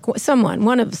been Mark,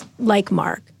 one of like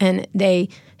Mark, and they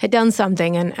had done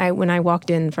something. And when I walked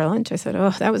in for lunch, I said,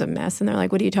 oh, that was a mess. And they're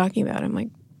like, what are you talking about? I'm like,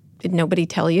 did nobody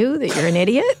tell you that you're an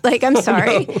idiot? Like, I'm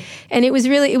sorry. No. And it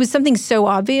was something so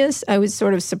obvious. I was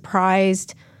sort of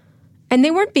surprised. And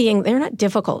they're not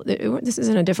difficult. This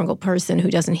isn't a difficult person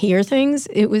who doesn't hear things.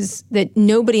 It was that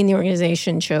nobody in the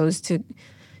organization chose to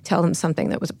tell them something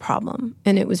that was a problem.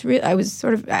 And it was I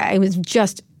was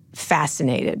just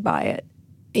fascinated by it,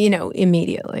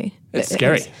 immediately. It's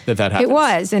scary that happens. It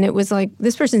was. And it was like,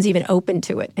 this person's even open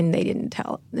to it. And they didn't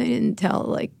tell,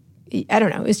 I don't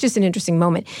know. It's just an interesting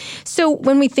moment. So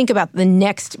when we think about the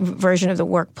next version of the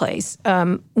workplace,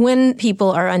 when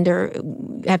people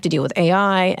have to deal with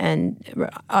AI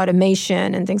and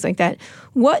automation and things like that,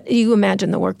 what do you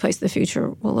imagine the workplace of the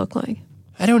future will look like?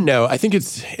 I don't know. I think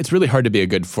it's really hard to be a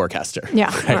good forecaster. Yeah,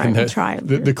 right? All right, we'll try.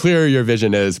 The clearer your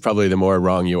vision is, probably the more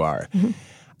wrong you are. Mm-hmm.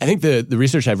 I think the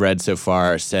research I've read so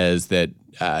far says that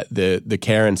the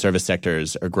care and service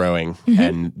sectors are growing,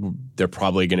 and they're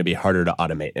probably going to be harder to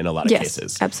automate in a lot of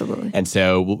cases. Yes, absolutely. And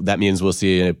so that means we'll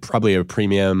see probably a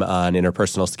premium on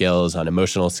interpersonal skills, on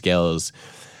emotional skills.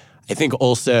 I think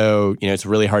also, it's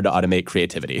really hard to automate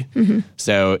creativity.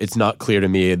 So it's not clear to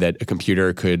me that a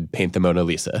computer could paint the Mona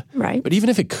Lisa. Right. But even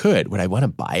if it could, would I want to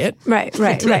buy it? Right.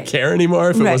 Do I care anymore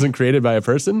if it wasn't created by a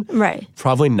person? Right.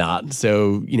 Probably not.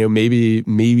 So,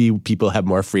 maybe people have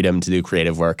more freedom to do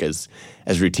creative work as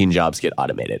routine jobs get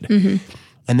automated.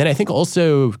 And then I think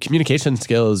also communication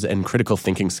skills and critical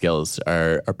thinking skills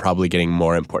are probably getting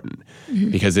more important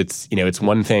because it's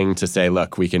one thing to say,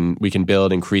 look, we can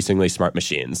build increasingly smart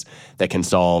machines that can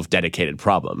solve dedicated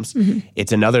problems.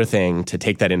 It's another thing to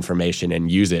take that information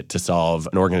and use it to solve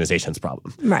an organization's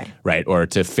problem. Right. Or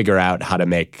to figure out how to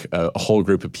make a whole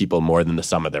group of people more than the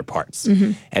sum of their parts.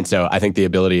 And so I think the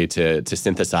ability to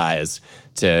synthesize,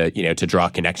 to draw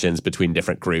connections between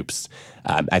different groups,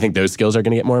 I think those skills are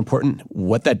going to get more important.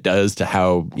 What that does to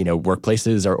how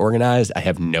workplaces are organized, I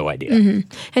have no idea.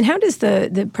 And how does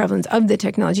the prevalence of the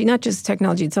technology, not just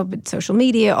technology itself, but social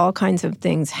media, all kinds of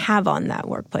things, have on that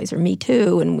workplace? Or Me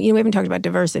Too, and we haven't talked about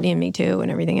diversity and Me Too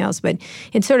and everything else, but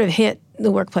it sort of hit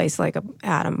the workplace like an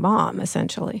atom bomb,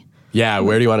 essentially. Yeah,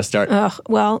 where do you want to start?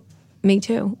 Well, Me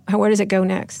Too. Where does it go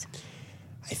next?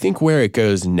 I think where it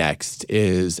goes next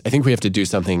is I think we have to do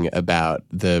something about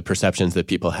the perceptions that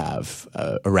people have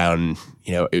around,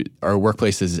 our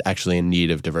workplace is actually in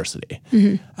need of diversity.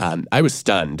 I was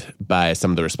stunned by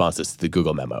some of the responses to the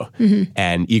Google memo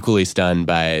and equally stunned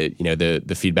by,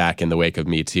 the feedback in the wake of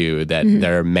Me Too that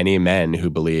there are many men who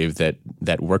believe that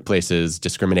workplaces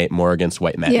discriminate more against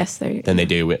white men than they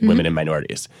do women and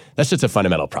minorities. That's just a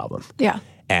fundamental problem. Yeah.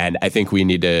 And I think we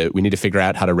need to figure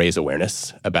out how to raise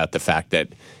awareness about the fact that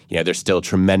there's still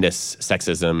tremendous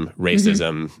sexism,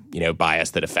 racism,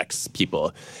 bias that affects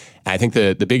people. And I think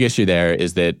the big issue there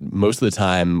is that most of the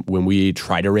time when we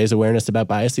try to raise awareness about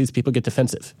biases, people get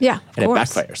defensive. Yeah, and it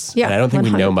backfires. Yeah, and I don't think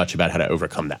 100. We know much about how to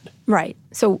overcome that. Right.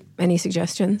 So any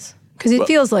suggestions? Because it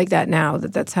feels like that now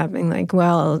that's happening. Like,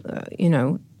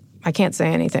 I can't say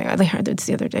anything. I heard this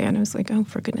the other day, and I was like, oh,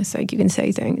 for goodness sake, you can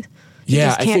say things. You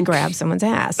just can't grab someone's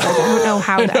ass. Like, I don't know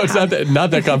how that it's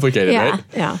not that complicated, right?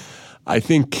 Yeah. I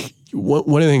think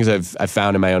one of the things I've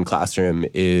found in my own classroom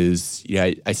is,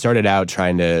 I started out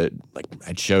trying to,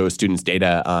 I'd show students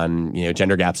data on,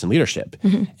 gender gaps in leadership.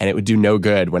 And it would do no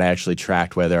good when I actually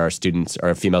tracked whether our students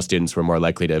or female students were more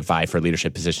likely to vie for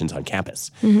leadership positions on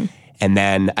campus. And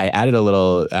then I added a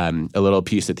little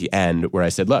piece at the end where I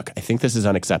said, look, I think this is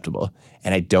unacceptable,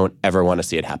 and I don't ever want to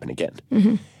see it happen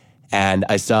again. And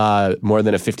I saw more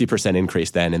than a 50%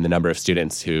 increase then in the number of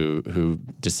students who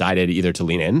decided either to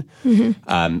lean in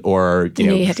or,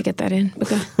 you had to get that in.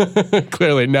 Okay.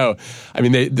 Clearly, no. I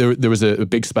mean, there was a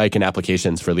big spike in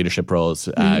applications for leadership roles,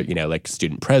 like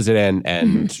student president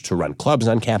and to run clubs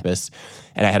on campus.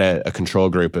 And I had a control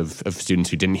group of students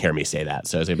who didn't hear me say that.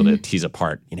 So I was able to tease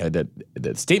apart, that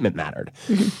the statement mattered.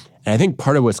 And I think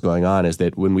part of what's going on is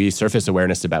that when we surface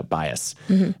awareness about bias,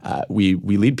 we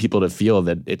lead people to feel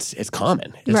that it's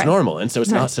common, it's normal, and so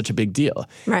it's not such a big deal.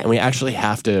 And we actually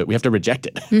have to reject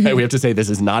it. Right? We have to say this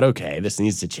is not okay. This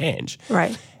needs to change.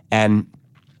 Right. And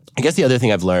I guess the other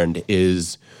thing I've learned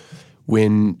is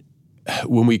when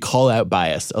we call out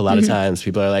bias, a lot of times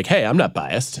people are like, "Hey, I'm not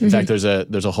biased." In fact, there's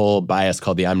a whole bias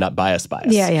called the "I'm not biased"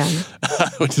 bias. Yeah.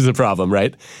 Which is a problem,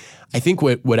 right? I think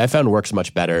what I found works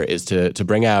much better is to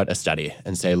bring out a study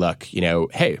and say, look,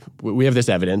 hey, we have this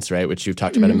evidence, right, which you've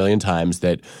talked about a million times,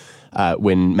 that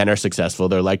when men are successful,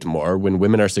 they're liked more. When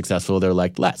women are successful, they're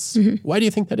liked less. Why do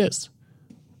you think that is?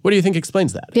 What do you think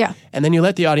explains that? Yeah. And then you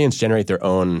let the audience generate their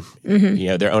own,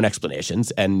 their own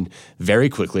explanations, and very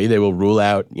quickly they will rule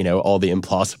out, all the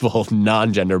implausible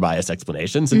non-gender bias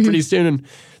explanations, and pretty soon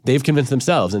they've convinced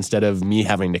themselves instead of me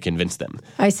having to convince them.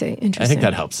 I see. Interesting. I think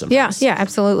that helps sometimes. Yeah,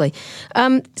 absolutely.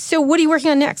 So what are you working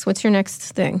on next? What's your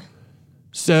next thing?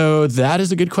 So that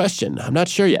is a good question. I'm not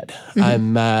sure yet.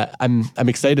 I'm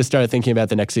excited to start thinking about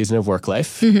the next season of Work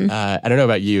Life. I don't know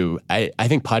about you. I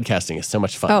think podcasting is so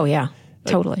much fun. Oh, yeah.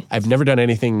 Totally. I've never done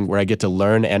anything where I get to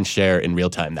learn and share in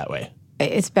real time that way.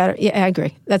 It's better. Yeah, I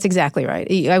agree. That's exactly right.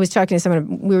 I was talking to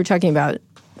someone, we were talking about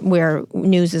where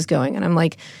news is going, and I'm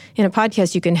like, in a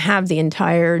podcast, you can have the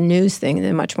entire news thing in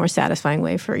a much more satisfying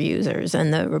way for users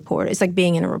and the report. It's like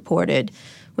being in a reported,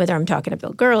 whether I'm talking to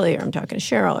Bill Gurley or I'm talking to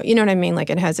Sheryl, you know what I mean? Like,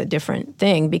 it has a different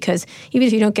thing, because even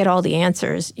if you don't get all the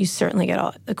answers, you certainly get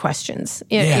all the questions.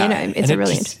 It's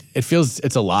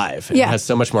alive. It has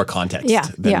so much more context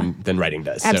than writing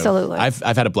does. Absolutely. So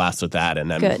I've had a blast with that,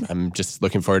 and I'm just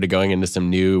looking forward to going into some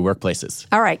new workplaces.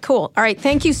 All right, cool. All right,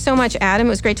 thank you so much, Adam.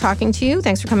 It was great talking to you.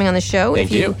 Thanks for coming on the show. Thank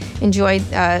you. If you enjoyed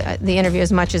the interview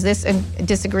as much as this,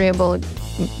 disagreeable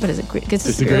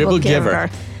giver.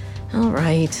 All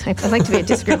right. I'd like to be a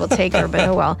disagreeable taker, but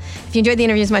oh well. If you enjoyed the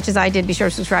interview as much as I did, be sure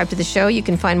to subscribe to the show. You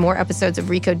can find more episodes of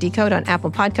Recode Decode on Apple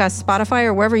Podcasts, Spotify,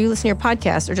 or wherever you listen to your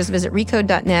podcasts, or just visit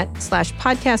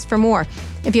recode.net/podcast for more.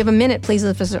 If you have a minute, please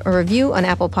leave us a review on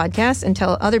Apple Podcasts and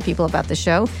tell other people about the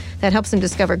show. That helps them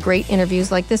discover great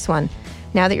interviews like this one.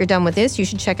 Now that you're done with this, you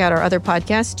should check out our other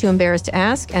podcasts, Too Embarrassed to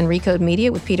Ask and Recode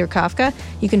Media with Peter Kafka.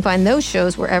 You can find those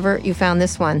shows wherever you found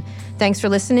this one. Thanks for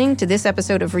listening to this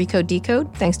episode of Recode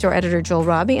Decode. Thanks to our editor, Joel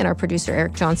Robbie, and our producer,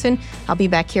 Eric Johnson. I'll be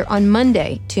back here on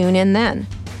Monday. Tune in then.